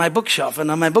looks at my bookshelf,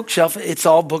 and on my bookshelf, it's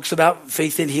all books about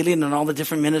faith and healing and all the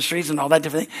different ministries and all that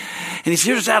different thing. And he says,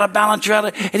 "You're just out of balance,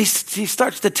 and he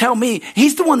starts to tell me,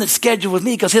 he's the one that's scheduled with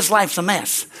me because his life's a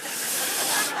mess.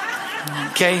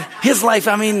 Okay, his life,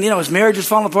 his marriage is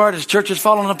falling apart, his church is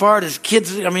falling apart, his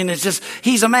kids, it's just,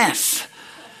 he's a mess.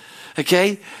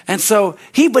 Okay, and so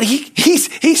he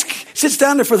sits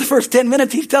down there for the first 10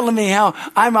 minutes, he's telling me how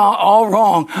I'm all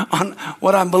wrong on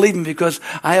what I'm believing, because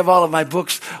I have all of my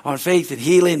books on faith and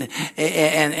healing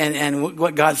and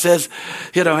what God says.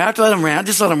 I have to let him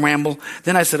ramble.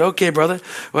 Then I said, okay, brother,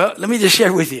 well, let me just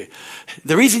share with you.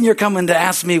 The reason you're coming to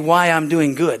ask me why I'm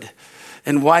doing good,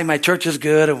 and why my church is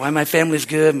good, and why my family's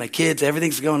good, my kids,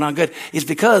 everything's going on good, is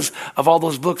because of all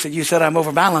those books that you said I'm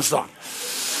overbalanced on.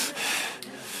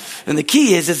 And the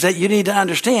key is that you need to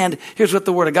understand, here's what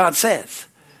the Word of God says.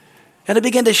 And I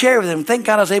began to share with him. Thank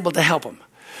God I was able to help him.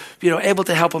 Able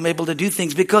to do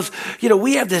things, because,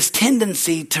 we have this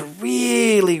tendency to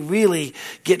really, really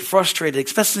get frustrated,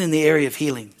 especially in the area of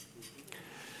healing.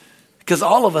 Because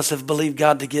all of us have believed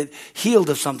God to get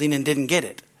healed of something and didn't get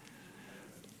it.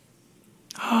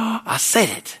 I said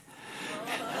it.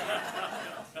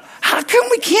 How come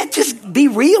we can't just be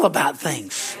real about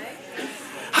things?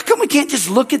 How come we can't just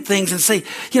look at things and say,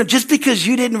 just because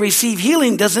you didn't receive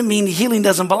healing doesn't mean healing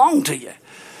doesn't belong to you.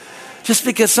 Just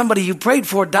because somebody you prayed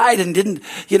for died and didn't,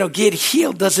 get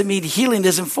healed doesn't mean healing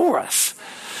isn't for us.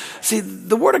 See,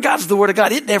 the Word of God is the Word of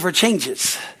God. It never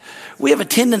changes. We have a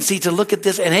tendency to look at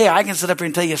this, and hey, I can sit up here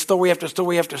and tell you story after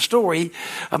story after story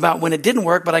about when it didn't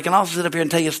work, but I can also sit up here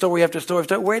and tell you story after story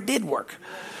after where it did work.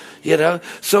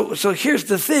 So here's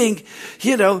the thing,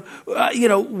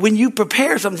 when you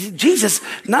prepare something, Jesus,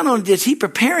 not only is he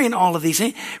preparing all of these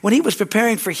things, when he was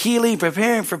preparing for healing,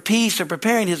 preparing for peace, or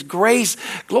preparing his grace,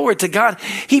 glory to God,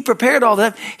 he prepared all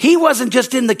that. He wasn't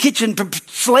just in the kitchen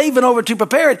slaving over to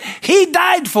prepare it. He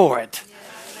died for it.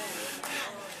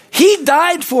 He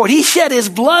died for it. He shed his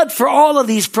blood for all of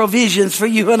these provisions for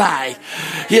you and I.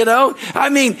 He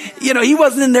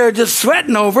wasn't in there just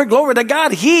sweating over it. Glory to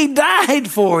God. He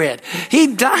died for it.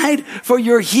 He died for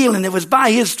your healing. It was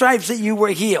by his stripes that you were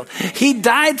healed. He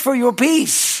died for your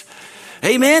peace.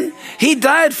 Amen. He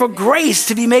died for grace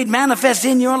to be made manifest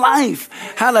in your life.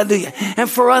 Hallelujah. And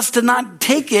for us to not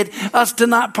take it, us to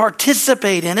not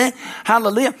participate in it.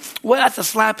 Hallelujah. Well, that's a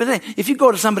slap in it. If you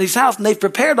go to somebody's house and they've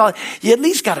prepared all, you at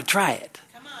least got to try it.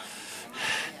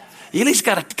 You at least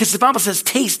got to, because the Bible says,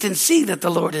 taste and see that the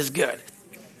Lord is good.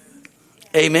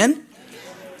 Amen.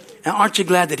 And aren't you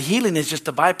glad that healing is just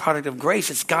a byproduct of grace?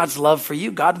 It's God's love for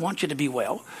you. God wants you to be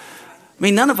well. I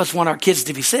mean, none of us want our kids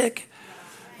to be sick.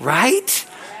 Right?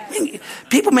 I mean,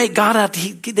 people make God out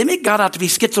they make God out to be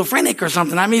schizophrenic or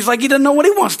something. I mean, it's like he doesn't know what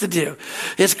he wants to do.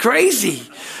 It's crazy.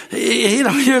 You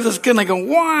know, you're just going to go,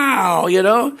 wow, you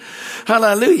know,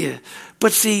 hallelujah.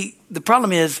 But see, the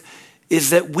problem is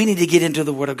that we need to get into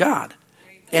the Word of God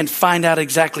and find out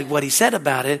exactly what he said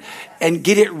about it and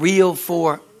get it real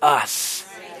for us.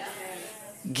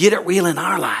 Get it real in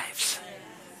our lives.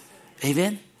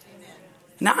 Amen?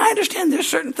 Now, I understand there's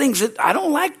certain things that I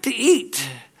don't like to eat.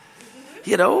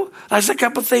 You know, there's a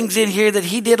couple things in here that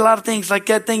he did a lot of things like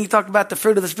that thing you talked about, the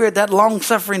fruit of the Spirit, that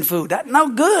long-suffering food. That's no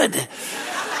good.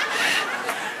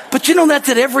 But you know that's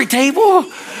at every table.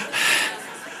 I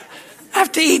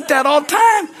have to eat that all the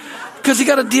time because you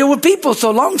got to deal with people.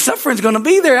 So long-suffering is going to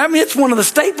be there. I mean, it's one of the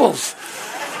staples.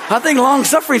 I think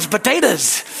long-suffering is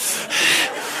potatoes.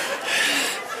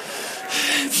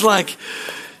 It's like,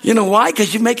 you know why?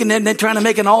 Because you're making it, they're trying to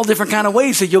make it all different kind of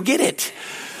ways so you'll get it.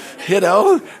 You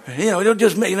know, don't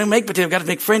just make potato. Got to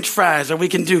make French fries, or we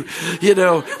can do,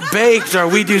 baked, or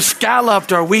we do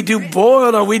scalloped, or we do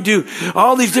boiled, or we do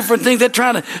all these different things. They're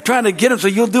trying to get them, so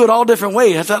you'll do it all different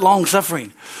ways. That's that long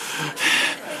suffering.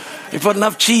 You put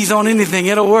enough cheese on anything,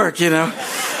 it'll work.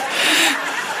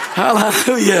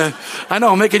 Hallelujah. I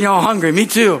know I'm making y'all hungry. Me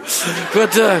too.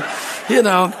 But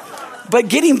But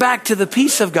getting back to the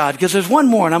peace of God, because there's one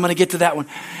more, and I'm going to get to that one,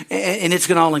 and it's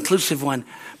an all-inclusive one.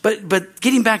 But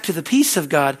getting back to the peace of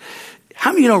God,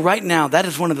 how many of you know right now that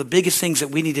is one of the biggest things that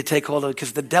we need to take hold of,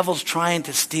 because the devil's trying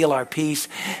to steal our peace.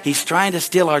 He's trying to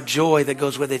steal our joy that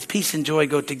goes with it. Peace and joy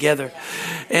go together.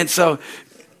 And so,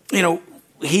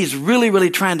 he's really,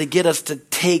 really trying to get us to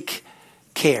take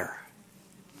care.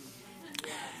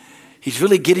 He's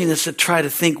really getting us to try to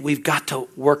think we've got to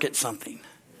work at something.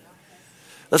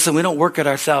 Listen, we don't work at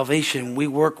our salvation. We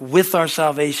work with our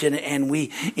salvation, and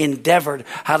we endeavored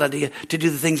to do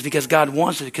the things because God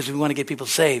wants it, because we want to get people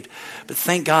saved. But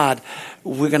thank God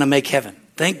we're going to make heaven.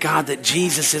 Thank God that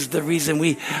Jesus is the reason.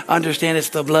 We understand it's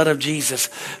the blood of Jesus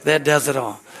that does it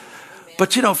all.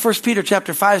 But 1 Peter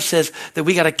chapter 5 says that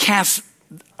we got to cast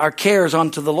our cares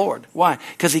onto the Lord. Why?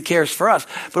 Because he cares for us.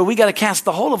 But we got to cast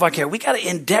the whole of our care. We got to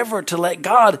endeavor to let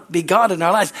God be God in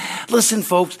our lives. Listen,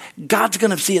 folks, God's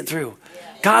going to see it through.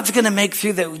 God's going to make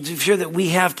sure that we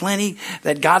have plenty,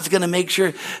 that God's going to make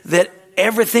sure that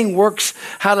everything works,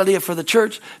 hallelujah, for the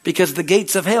church, because the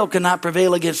gates of hell cannot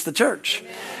prevail against the church.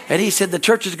 And he said the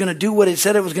church is going to do what it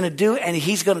said it was going to do, and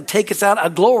he's going to take us out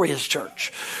a glorious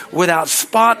church without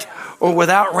spot or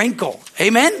without wrinkle.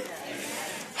 Amen?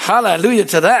 Hallelujah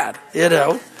to that,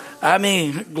 I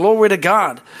mean, glory to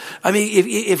God. I mean,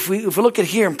 if we look at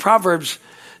here in Proverbs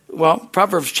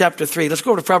chapter 3. Let's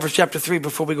go to Proverbs chapter 3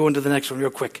 before we go into the next one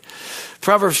real quick.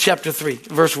 Proverbs chapter 3,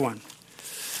 verse 1.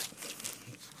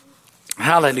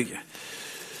 Hallelujah.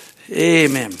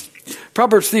 Amen.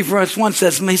 Proverbs 3, verse 1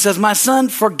 says, my son,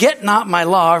 forget not my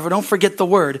law, or don't forget the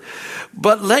word,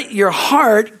 but let your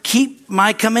heart keep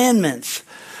my commandments.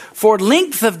 For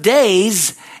length of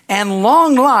days and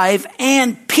long life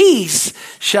and peace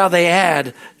shall they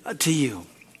add to you.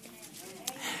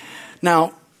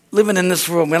 Now, living in this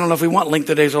world, I don't know if we want length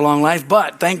of days or long life,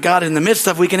 but thank God in the midst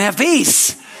of we can have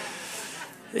peace.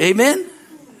 Amen?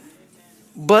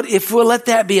 But if we'll let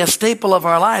that be a staple of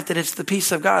our life, that it's the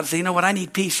peace of God. So you know what? I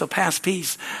need peace, so pass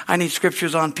peace. I need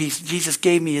scriptures on peace. Jesus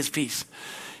gave me his peace.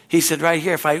 He said right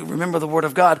here, if I remember the word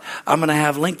of God, I'm going to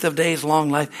have length of days, long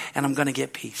life, and I'm going to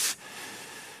get peace.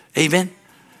 Amen?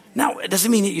 Now, it doesn't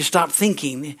mean that you stop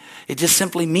thinking. It just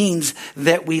simply means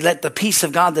that we let the peace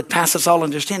of God that passes all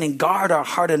understanding guard our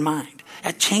heart and mind.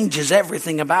 That changes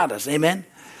everything about us. Amen?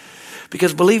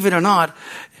 Because believe it or not,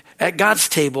 at God's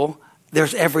table,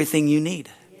 there's everything you need.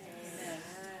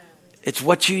 It's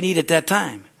what you need at that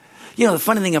time. The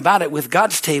funny thing about it with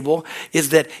God's table is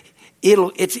that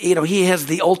he has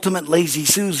the ultimate lazy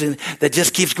Susan that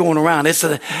just keeps going around. It's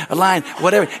a line,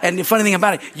 whatever. And the funny thing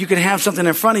about it, you can have something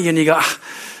in front of you and you go,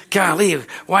 golly,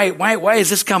 why is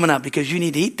this coming up? Because you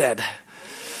need to eat that.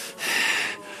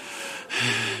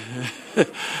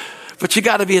 But you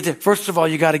got to be first of all,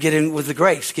 you got to get in with the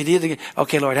grace.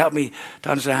 Okay, Lord, help me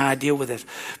to understand how I deal with this.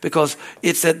 Because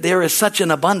it's that there is such an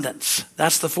abundance.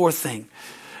 That's the fourth thing.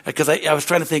 Because I was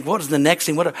trying to think, what is the next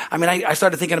thing? I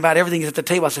started thinking about everything at the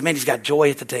table. I said, man, he's got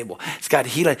joy at the table. He's got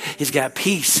healing. He's got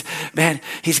peace. Man,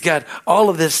 he's got all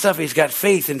of this stuff. He's got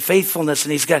faith and faithfulness,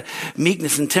 and he's got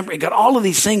meekness and temperance. He's got all of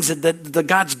these things that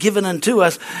God's given unto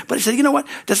us. But he said, you know what?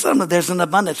 There's an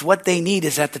abundance. What they need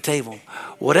is at the table.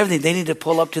 Whatever they need to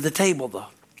pull up to the table, though.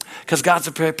 Because God's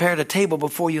prepared a table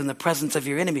before you in the presence of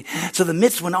your enemy. So the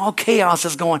midst when all chaos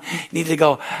is going, you need to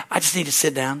go, I just need to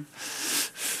sit down.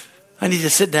 I need to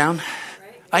sit down.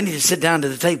 I need to sit down to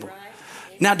the table.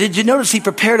 Now, did you notice he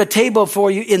prepared a table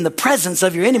for you in the presence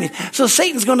of your enemies? So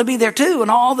Satan's going to be there too, and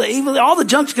all the evil, all the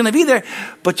junk's going to be there.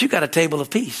 But you got a table of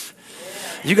peace.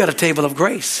 You got a table of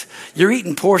grace. You're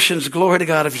eating portions, glory to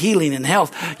God, of healing and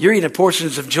health. You're eating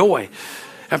portions of joy.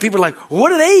 And people are like, what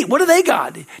do they eat? What do they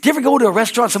got? Do you ever go to a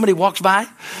restaurant, somebody walks by,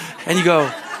 and you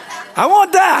go, I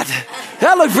want that.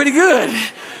 That looks pretty good.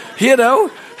 You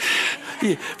know?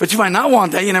 But you might not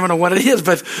want that. You never know what it is.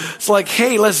 But it's like,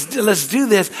 hey, let's do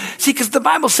this. See, because the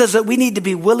Bible says that we need to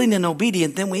be willing and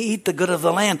obedient. Then we eat the good of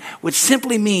the land, which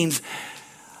simply means,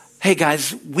 hey,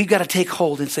 guys, we've got to take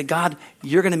hold and say, God,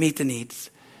 you're going to meet the needs.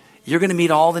 You're going to meet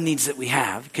all the needs that we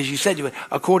have because you said you would,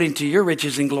 according to your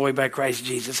riches in glory by Christ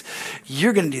Jesus.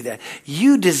 You're going to do that.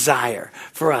 You desire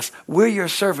for us. We're your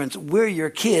servants. We're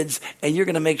your kids. And you're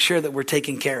going to make sure that we're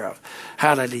taken care of.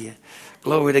 Hallelujah.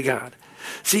 Glory to God.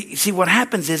 See, what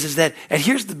happens is that, and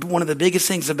here's one of the biggest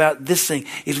things about this thing,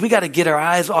 is we got to get our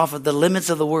eyes off of the limits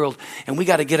of the world, and we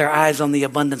got to get our eyes on the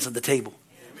abundance of the table.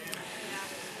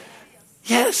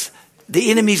 Yes. The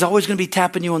enemy's always going to be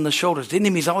tapping you on the shoulders. The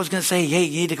enemy's always going to say, hey,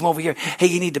 you need to come over here. Hey,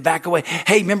 you need to back away.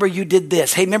 Hey, remember you did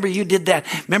this. Hey, remember you did that.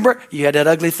 Remember you had that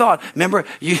ugly thought. Remember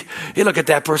you look at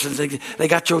that person. They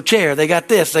got your chair. They got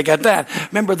this. They got that.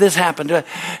 Remember this happened.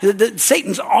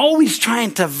 Satan's always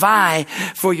trying to vie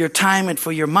for your time and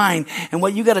for your mind. And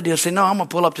what you got to do is say, no, I'm going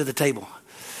to pull up to the table.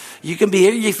 You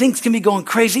things can be going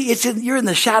crazy. You're in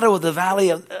the shadow of the valley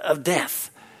of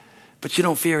death, but you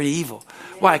don't fear any evil.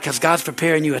 Why? Because God's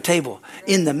preparing you a table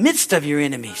in the midst of your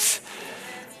enemies.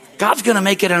 God's going to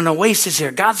make it an oasis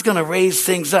here. God's going to raise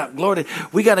things up. Glory.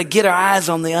 We got to get our eyes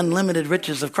on the unlimited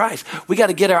riches of Christ. We got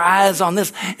to get our eyes on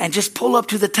this and just pull up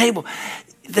to the table.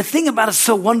 The thing about it's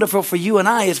so wonderful for you and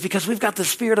I is because we've got the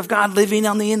Spirit of God living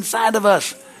on the inside of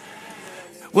us.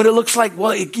 When it looks like,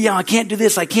 well, I can't do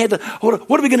this. I can't. What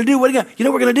are we going to do? You know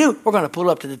what we're going to do? We're going to pull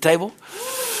up to the table.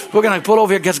 We're going to pull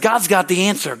over here because God's got the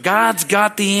answer. God's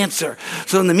got the answer.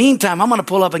 So in the meantime, I'm going to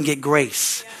pull up and get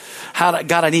grace.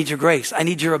 God, I need your grace. I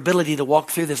need your ability to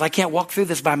walk through this. I can't walk through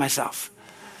this by myself.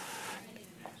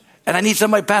 And I need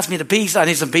somebody to pass me the peace. I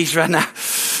need some peace right now.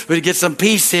 We get some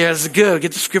peace here. This is good.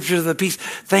 Get the scriptures of the peace.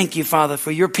 Thank you, Father,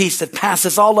 for your peace that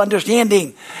passes all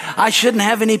understanding. I shouldn't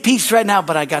have any peace right now,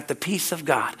 but I got the peace of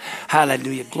God.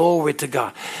 Hallelujah. Glory to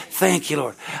God. Thank you,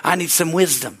 Lord. I need some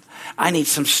wisdom. I need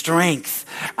some strength.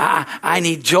 I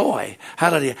need joy.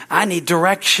 Hallelujah. I need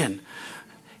direction.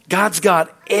 God's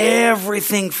got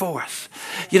everything for us.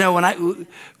 You know, when I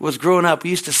was growing up, we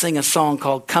used to sing a song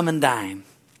called Come and Dine.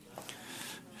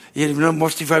 You know,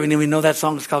 most of you probably know that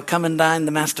song. It's called Come and Dine,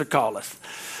 the Master Calleth.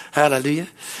 Hallelujah.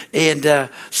 And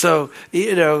so,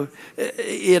 and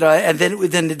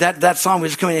then that song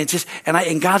was coming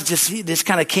and God just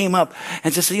kind of came up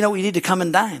and just said, we need to come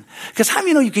and dine. Because how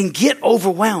many you can get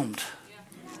overwhelmed?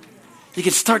 You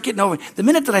can start getting over. The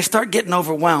minute that I start getting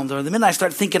overwhelmed, or the minute I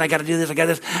start thinking I got to do this,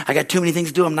 I got too many things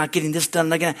to do, I'm not getting this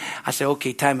done. I say,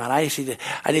 okay, time out. I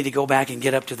need to go back and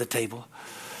get up to the table.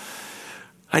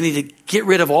 I need to get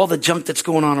rid of all the junk that's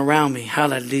going on around me.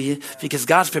 Hallelujah. Because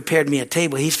God's prepared me a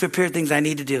table. He's prepared things I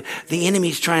need to do. The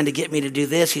enemy's trying to get me to do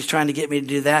this. He's trying to get me to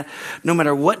do that. No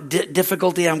matter what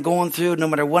difficulty I'm going through, no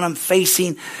matter what I'm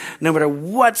facing, no matter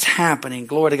what's happening,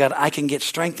 glory to God, I can get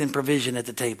strength and provision at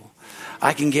the table.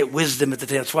 I can get wisdom at the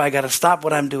table. That's why I got to stop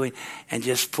what I'm doing and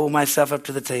just pull myself up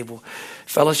to the table,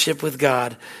 fellowship with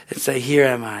God, and say, here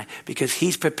am I. Because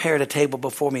he's prepared a table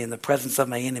before me in the presence of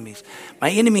my enemies.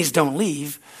 My enemies don't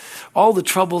leave. All the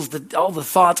troubles, all the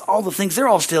thoughts, all the things, they're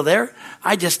all still there.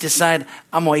 I just decide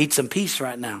I'm going to eat some peace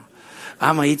right now.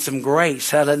 I'm going to eat some grace.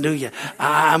 Hallelujah.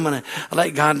 I'm going to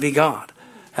let God be God.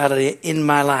 Hallelujah, in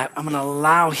my life. I'm going to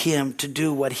allow him to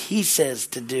do what he says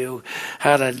to do.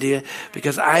 Hallelujah.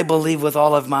 Because I believe with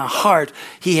all of my heart,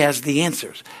 he has the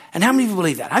answers. And how many of you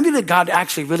believe that? How many of you that God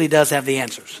actually really does have the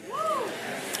answers?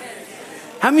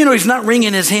 How many of you know he's not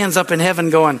wringing his hands up in heaven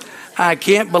going, I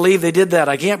can't believe they did that.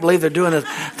 I can't believe they're doing this.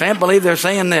 I can't believe they're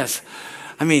saying this.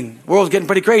 I mean, the world's getting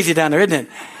pretty crazy down there, isn't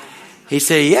it? He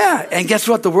said, yeah. And guess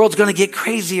what? The world's going to get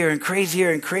crazier and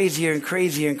crazier and crazier and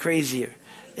crazier and crazier.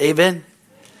 Amen.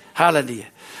 Hallelujah.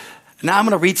 Now I'm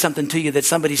going to read something to you that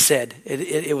somebody said.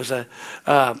 It was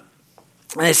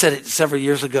and they said it several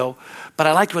years ago, but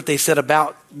I liked what they said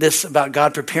about this, about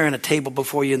God preparing a table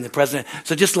before you in the present.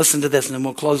 So just listen to this, and then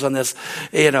we'll close on this,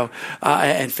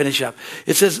 and finish up.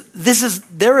 It says,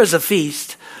 there is a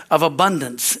feast of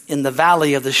abundance in the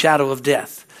valley of the shadow of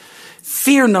death.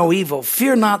 Fear no evil,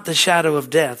 fear not the shadow of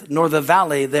death, nor the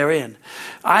valley therein.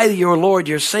 I, your Lord,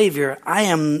 your Savior, I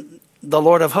am the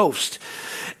Lord of hosts,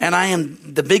 and I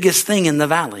am the biggest thing in the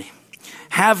valley.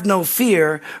 Have no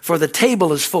fear, for the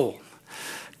table is full.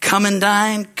 Come and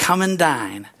dine, come and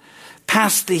dine.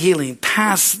 Pass the healing,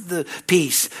 pass the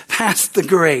peace, pass the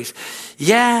grace.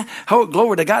 Yeah, oh,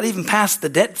 glory to God, even pass the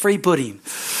debt-free pudding.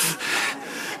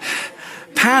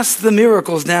 Pass the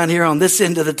miracles down here on this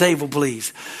end of the table,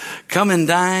 please. Come and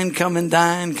dine, come and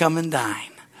dine, come and dine.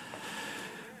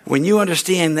 When you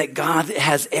understand that God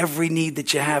has every need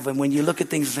that you have, and when you look at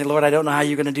things and say, Lord, I don't know how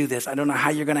you're going to do this. I don't know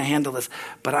how you're going to handle this,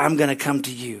 but I'm going to come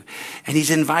to you. And he's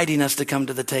inviting us to come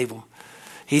to the table.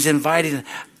 He's inviting,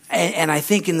 and I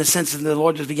think in the sense that the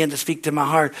Lord just began to speak to my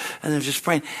heart, and I was just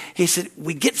praying. He said,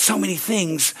 we get so many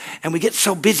things, and we get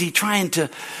so busy trying to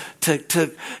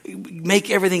make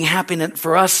everything happen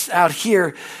for us out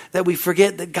here that we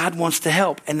forget that God wants to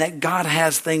help and that God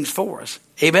has things for us.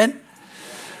 Amen?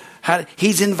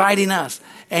 He's inviting us,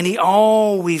 and he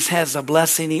always has a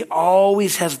blessing. He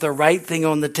always has the right thing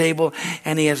on the table,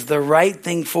 and he has the right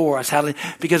thing for us.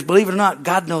 Because believe it or not,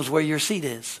 God knows where your seat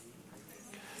is.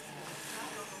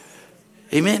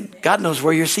 Amen. God knows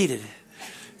where you're seated.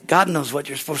 God knows what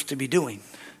you're supposed to be doing.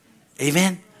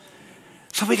 Amen.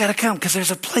 So we got to come, because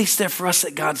there's a place there for us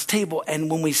at God's table. And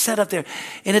when we set up there,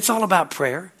 and it's all about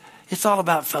prayer. It's all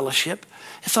about fellowship.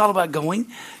 It's all about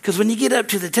going. Because when you get up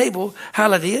to the table,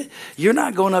 hallelujah, you're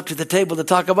not going up to the table to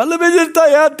talk about, let me just tell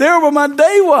you how terrible my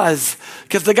day was.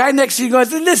 Because the guy next to you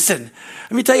goes, listen,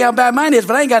 let me tell you how bad mine is,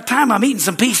 but I ain't got time. I'm eating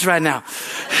some peace right now.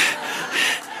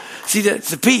 See,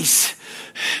 that's the peace.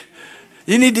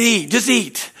 You need to eat. Just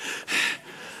eat.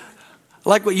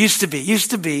 Like what used to be.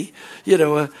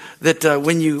 That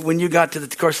when you got to the,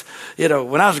 of course,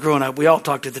 when I was growing up, we all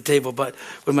talked at the table. But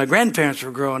when my grandparents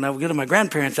were growing up, we go to my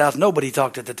grandparents' house, nobody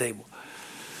talked at the table.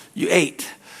 You ate.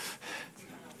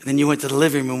 And then you went to the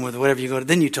living room with whatever you go to,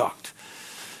 then you talked.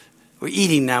 We're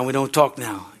eating now, we don't talk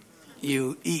now.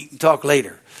 You eat and talk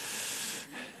later.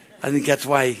 I think that's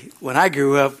why when I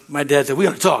grew up, my dad said, we're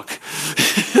going to talk.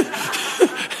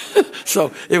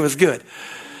 So it was good.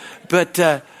 But,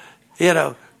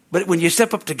 but when you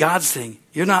step up to God's thing,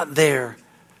 you're not there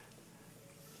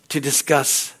to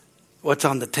discuss what's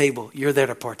on the table. You're there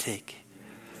to partake.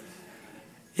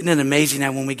 Isn't it amazing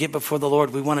how when we get before the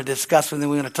Lord, we want to discuss with him,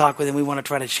 we want to talk with him, we want to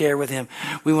try to share with him,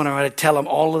 we want to try to tell him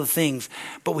all of the things,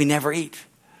 but we never eat.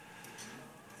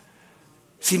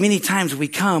 See, many times we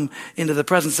come into the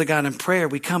presence of God in prayer.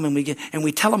 We come and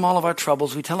we tell him all of our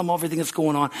troubles. We tell him everything that's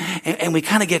going on. And we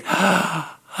kind of get,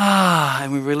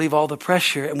 and we relieve all the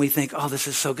pressure. And we think, oh, this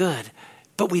is so good.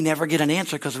 But we never get an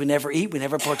answer because we never eat. We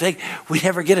never partake. We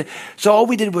never get it. So all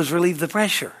we did was relieve the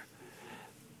pressure.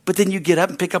 But then you get up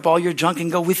and pick up all your junk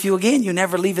and go with you again. You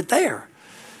never leave it there.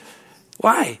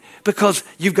 Why? Because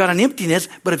you've got an emptiness,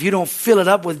 but if you don't fill it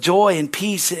up with joy and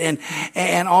peace and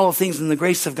all the things in the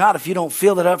grace of God, if you don't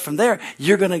fill it up from there,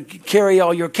 you're going to carry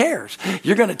all your cares.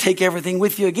 You're going to take everything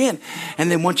with you again. And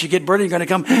then once you get burdened, you're going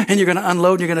to come and you're going to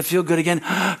unload and you're going to feel good again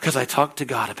because I talked to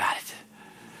God about it.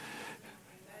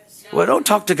 Well, don't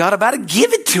talk to God about it.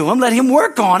 Give it to him. Let him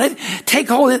work on it. Take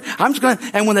hold of it. I'm just going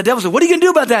to, and when the devil said, what are you going to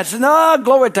do about that? I said, no,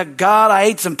 glory to God. I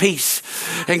ate some peace.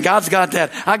 And God's got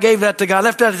that. I gave that to God. I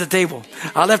left that at the table.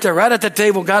 I left it right at the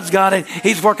table. God's got it.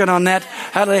 He's working on that.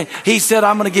 He said,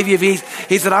 I'm going to give you peace.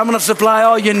 He said, I'm going to supply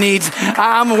all your needs.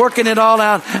 I'm working it all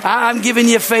out. I'm giving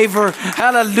you favor.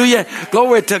 Hallelujah.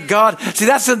 Glory to God. See,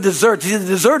 that's the dessert. See, the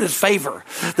dessert is favor.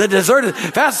 The dessert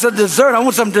is, that's the dessert. I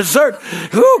want some dessert.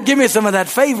 Who? Give me some of that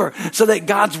favor. So that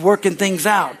God's working things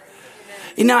out.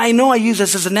 Now, I know I use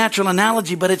this as a natural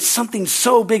analogy, but it's something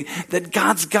so big that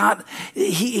God's got,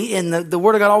 and the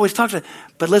Word of God always talks about it.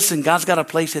 But listen, God's got a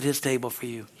place at his table for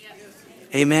you.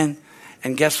 Amen.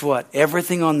 And guess what?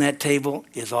 Everything on that table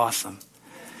is awesome.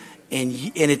 And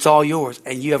it's all yours.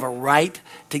 And you have a right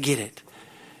to get it.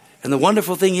 And the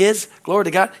wonderful thing is, glory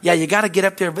to God, yeah, you got to get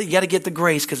up there, but you got to get the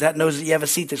grace because that knows that you have a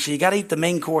seat there. So you got to eat the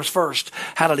main course first.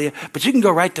 Hallelujah. But you can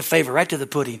go right to favor, right to the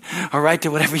pudding, or right to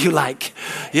whatever you like.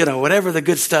 Whatever the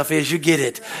good stuff is, you get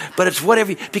it. But it's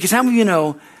whatever, because how many of you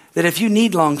know that if you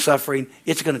need long suffering,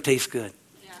 it's going to taste good?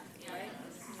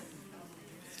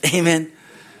 Amen.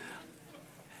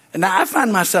 And now I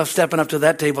find myself stepping up to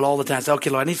that table all the time. I say, okay,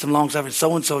 Lord, I need some long suffering.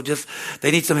 So-and-so they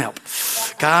need some help.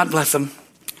 God bless them.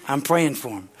 I'm praying for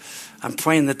them. I'm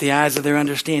praying that the eyes of their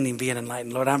understanding be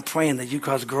enlightened. Lord, I'm praying that you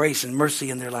cause grace and mercy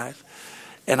in their life.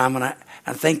 And I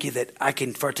thank you that I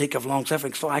can partake of long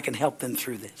suffering so I can help them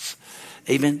through this.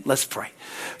 Amen. Let's pray.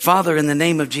 Father, in the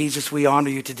name of Jesus, we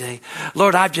honor you today.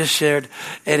 Lord, I've just shared,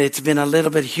 and it's been a little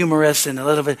bit humorous and a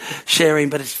little bit sharing,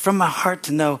 but it's from my heart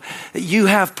to know that you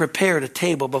have prepared a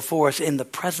table before us in the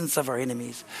presence of our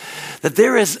enemies. That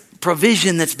there is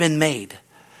provision that's been made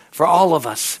for all of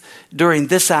us during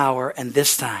this hour and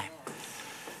this time.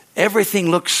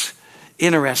 Everything looks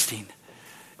interesting.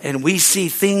 And we see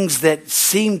things that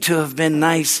seem to have been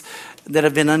nice that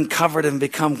have been uncovered and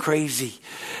become crazy.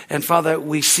 And Father,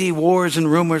 we see wars and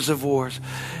rumors of wars.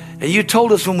 And you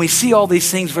told us when we see all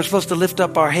these things, we're supposed to lift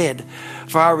up our head,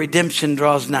 for our redemption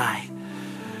draws nigh.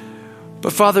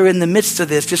 But Father, in the midst of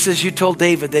this, just as you told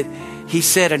David that he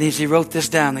said, and as he wrote this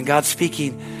down, and God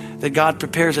speaking, that God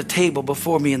prepares a table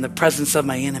before me in the presence of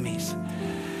my enemies.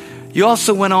 You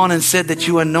also went on and said that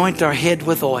you anoint our head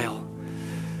with oil,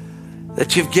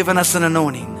 that you've given us an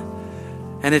anointing.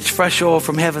 And it's fresh oil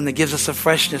from heaven that gives us a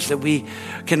freshness that we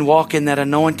can walk in that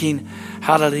anointing,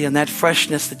 hallelujah, and that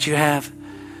freshness that you have.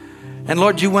 And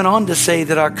Lord, you went on to say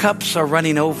that our cups are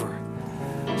running over.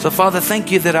 So Father,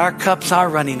 thank you that our cups are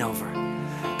running over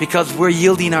because we're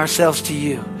yielding ourselves to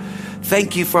you.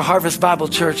 Thank you for Harvest Bible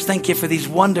Church. Thank you for these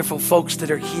wonderful folks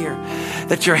that are here,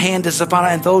 that your hand is upon,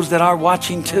 and those that are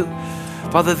watching too.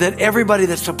 Father, that everybody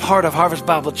that's a part of Harvest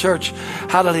Bible Church,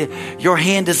 hallelujah, your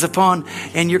hand is upon,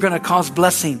 and you're going to cause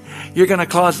blessing. You're going to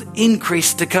cause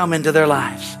increase to come into their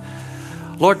lives.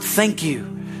 Lord, thank you.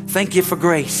 Thank you for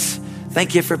grace.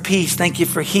 Thank you for peace. Thank you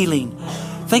for healing.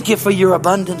 Thank you for your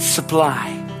abundant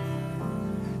supply.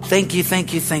 Thank you,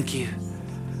 thank you, thank you.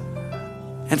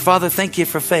 And Father, thank you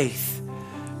for faith,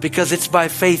 because it's by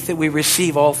faith that we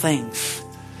receive all things.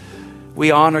 We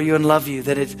honor you and love you.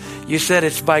 You said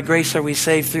it's by grace are we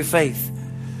saved through faith.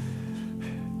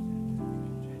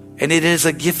 And it is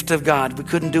a gift of God. We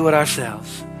couldn't do it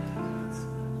ourselves.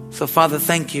 So Father,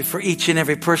 thank you for each and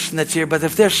every person that's here. But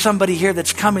if there's somebody here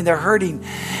that's coming, they're hurting,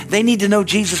 they need to know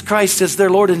Jesus Christ as their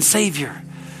Lord and Savior.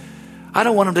 I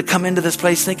don't want them to come into this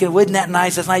place thinking, wasn't that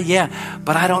nice? That's nice. Yeah,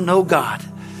 but I don't know God.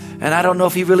 And I don't know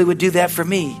if he really would do that for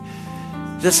me.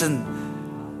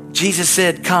 Listen, Jesus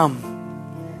said, come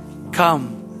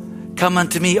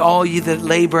unto me, all you that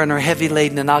labor and are heavy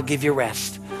laden, and I'll give you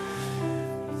rest.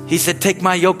 He said, take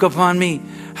my yoke upon me.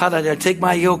 Hallelujah. Take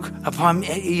my yoke upon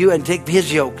you and take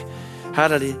his yoke.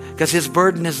 Hallelujah. Because his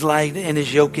burden is light and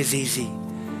his yoke is easy.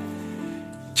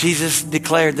 Jesus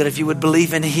declared that if you would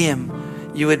believe in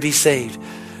him, you would be saved.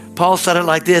 Paul said it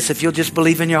like this: if you'll just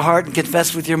believe in your heart and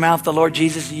confess with your mouth the Lord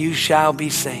Jesus, you shall be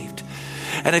saved.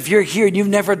 And if you're here and you've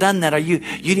never done that, or you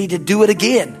need to do it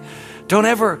again. Don't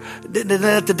ever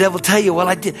let the devil tell you, well,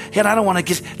 I did. And I don't want to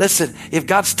get, listen, if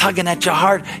God's tugging at your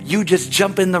heart, you just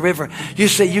jump in the river. You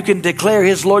say you can declare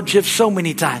his lordship so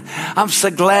many times. I'm so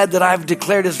glad that I've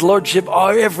declared his lordship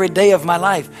every day of my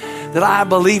life. That I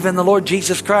believe in the Lord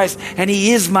Jesus Christ, and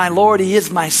he is my Lord. He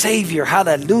is my Savior.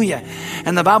 Hallelujah.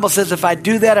 And the Bible says if I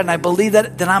do that and I believe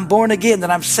that, then I'm born again,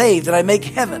 that I'm saved, that I make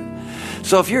heaven.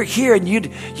 So if you're here and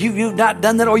you've not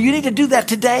done that, or you need to do that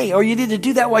today, or you need to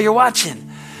do that while you're watching.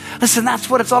 Listen, that's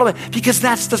what it's all about, because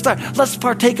that's the start. Let's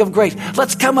partake of grace.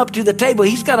 Let's come up to the table.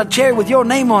 He's got a chair with your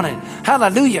name on it.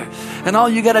 Hallelujah. And all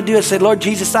you got to do is say, Lord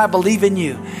Jesus, I believe in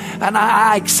you. And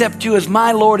I accept you as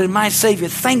my Lord and my Savior.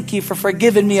 Thank you for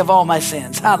forgiving me of all my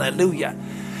sins. Hallelujah.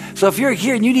 So if you're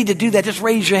here and you need to do that, just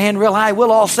raise your hand real high.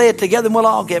 We'll all say it together and we'll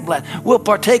all get blessed. We'll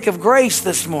partake of grace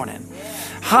this morning.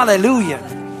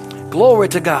 Hallelujah. Glory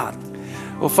to God.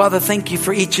 Well, Father, thank you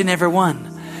for each and every one.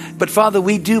 But Father,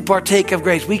 we do partake of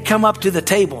grace. We come up to the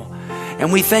table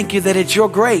and we thank you that it's your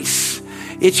grace.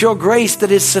 It's your grace that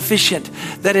is sufficient,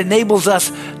 that enables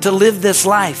us to live this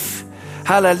life.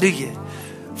 Hallelujah.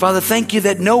 Father, thank you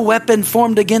that no weapon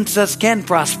formed against us can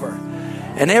prosper.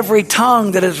 And every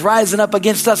tongue that is rising up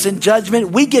against us in judgment,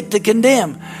 we get to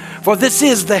condemn. For this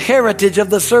is the heritage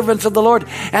of the servants of the Lord,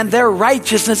 and their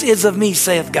righteousness is of me,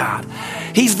 saith God.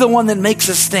 He's the one that makes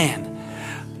us stand.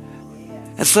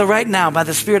 And so right now, by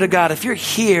the Spirit of God, if you're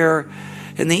here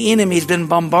and the enemy's been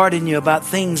bombarding you about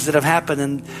things that have happened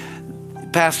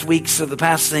in past weeks or the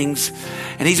past things,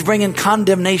 and he's bringing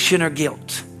condemnation or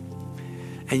guilt,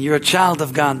 and you're a child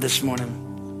of God this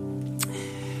morning,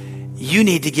 you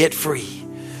need to get free.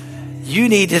 You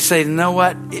need to say, you know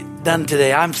what? It's done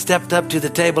today. I'm stepped up to the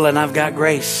table and I've got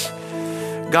grace.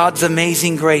 God's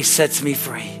amazing grace sets me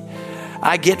free.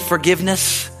 I get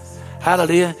forgiveness.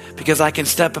 Hallelujah. Because I can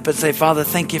step up and say, Father,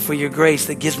 thank you for your grace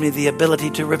that gives me the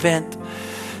ability to repent.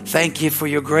 Thank you for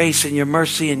your grace and your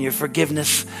mercy and your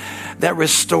forgiveness. that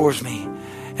restores me.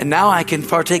 And now I can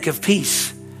partake of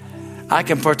peace. I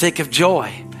can partake of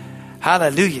joy.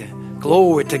 Hallelujah.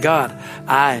 Glory to God.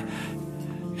 I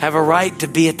have a right to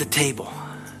be at the table.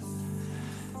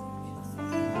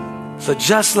 So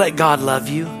just let God love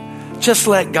you. Just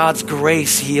let God's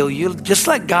grace heal you. Just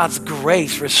let God's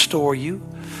grace restore you.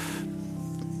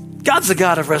 God's a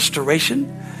God of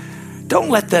restoration. Don't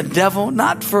let the devil,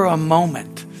 not for a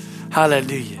moment,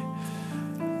 hallelujah,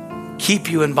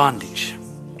 keep you in bondage.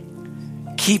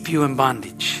 Keep you in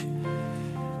bondage.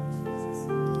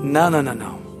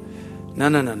 No.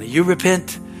 You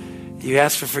repent, you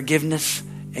ask for forgiveness,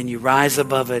 and you rise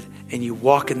above it, and you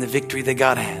walk in the victory that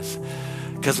God has.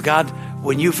 Because God,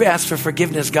 when you ask for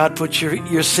forgiveness, God puts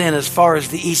your sin as far as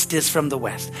the east is from the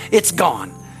west. It's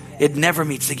gone. It never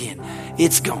meets again.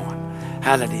 It's gone.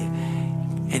 Hallelujah.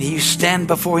 And you stand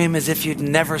before him as if you'd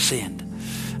never sinned.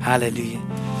 Hallelujah.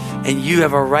 And you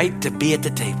have a right to be at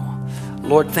the table.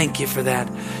 Lord, thank you for that.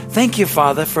 Thank you,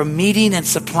 Father, for meeting and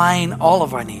supplying all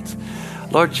of our needs.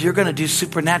 Lord, you're going to do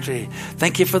supernaturally.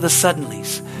 Thank you for the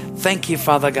suddenlies. Thank you,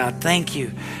 Father God. Thank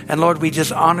you. And Lord, we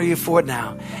just honor you for it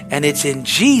now. And it's in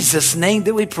Jesus' name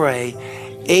that we pray.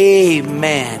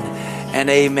 Amen and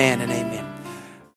amen and amen.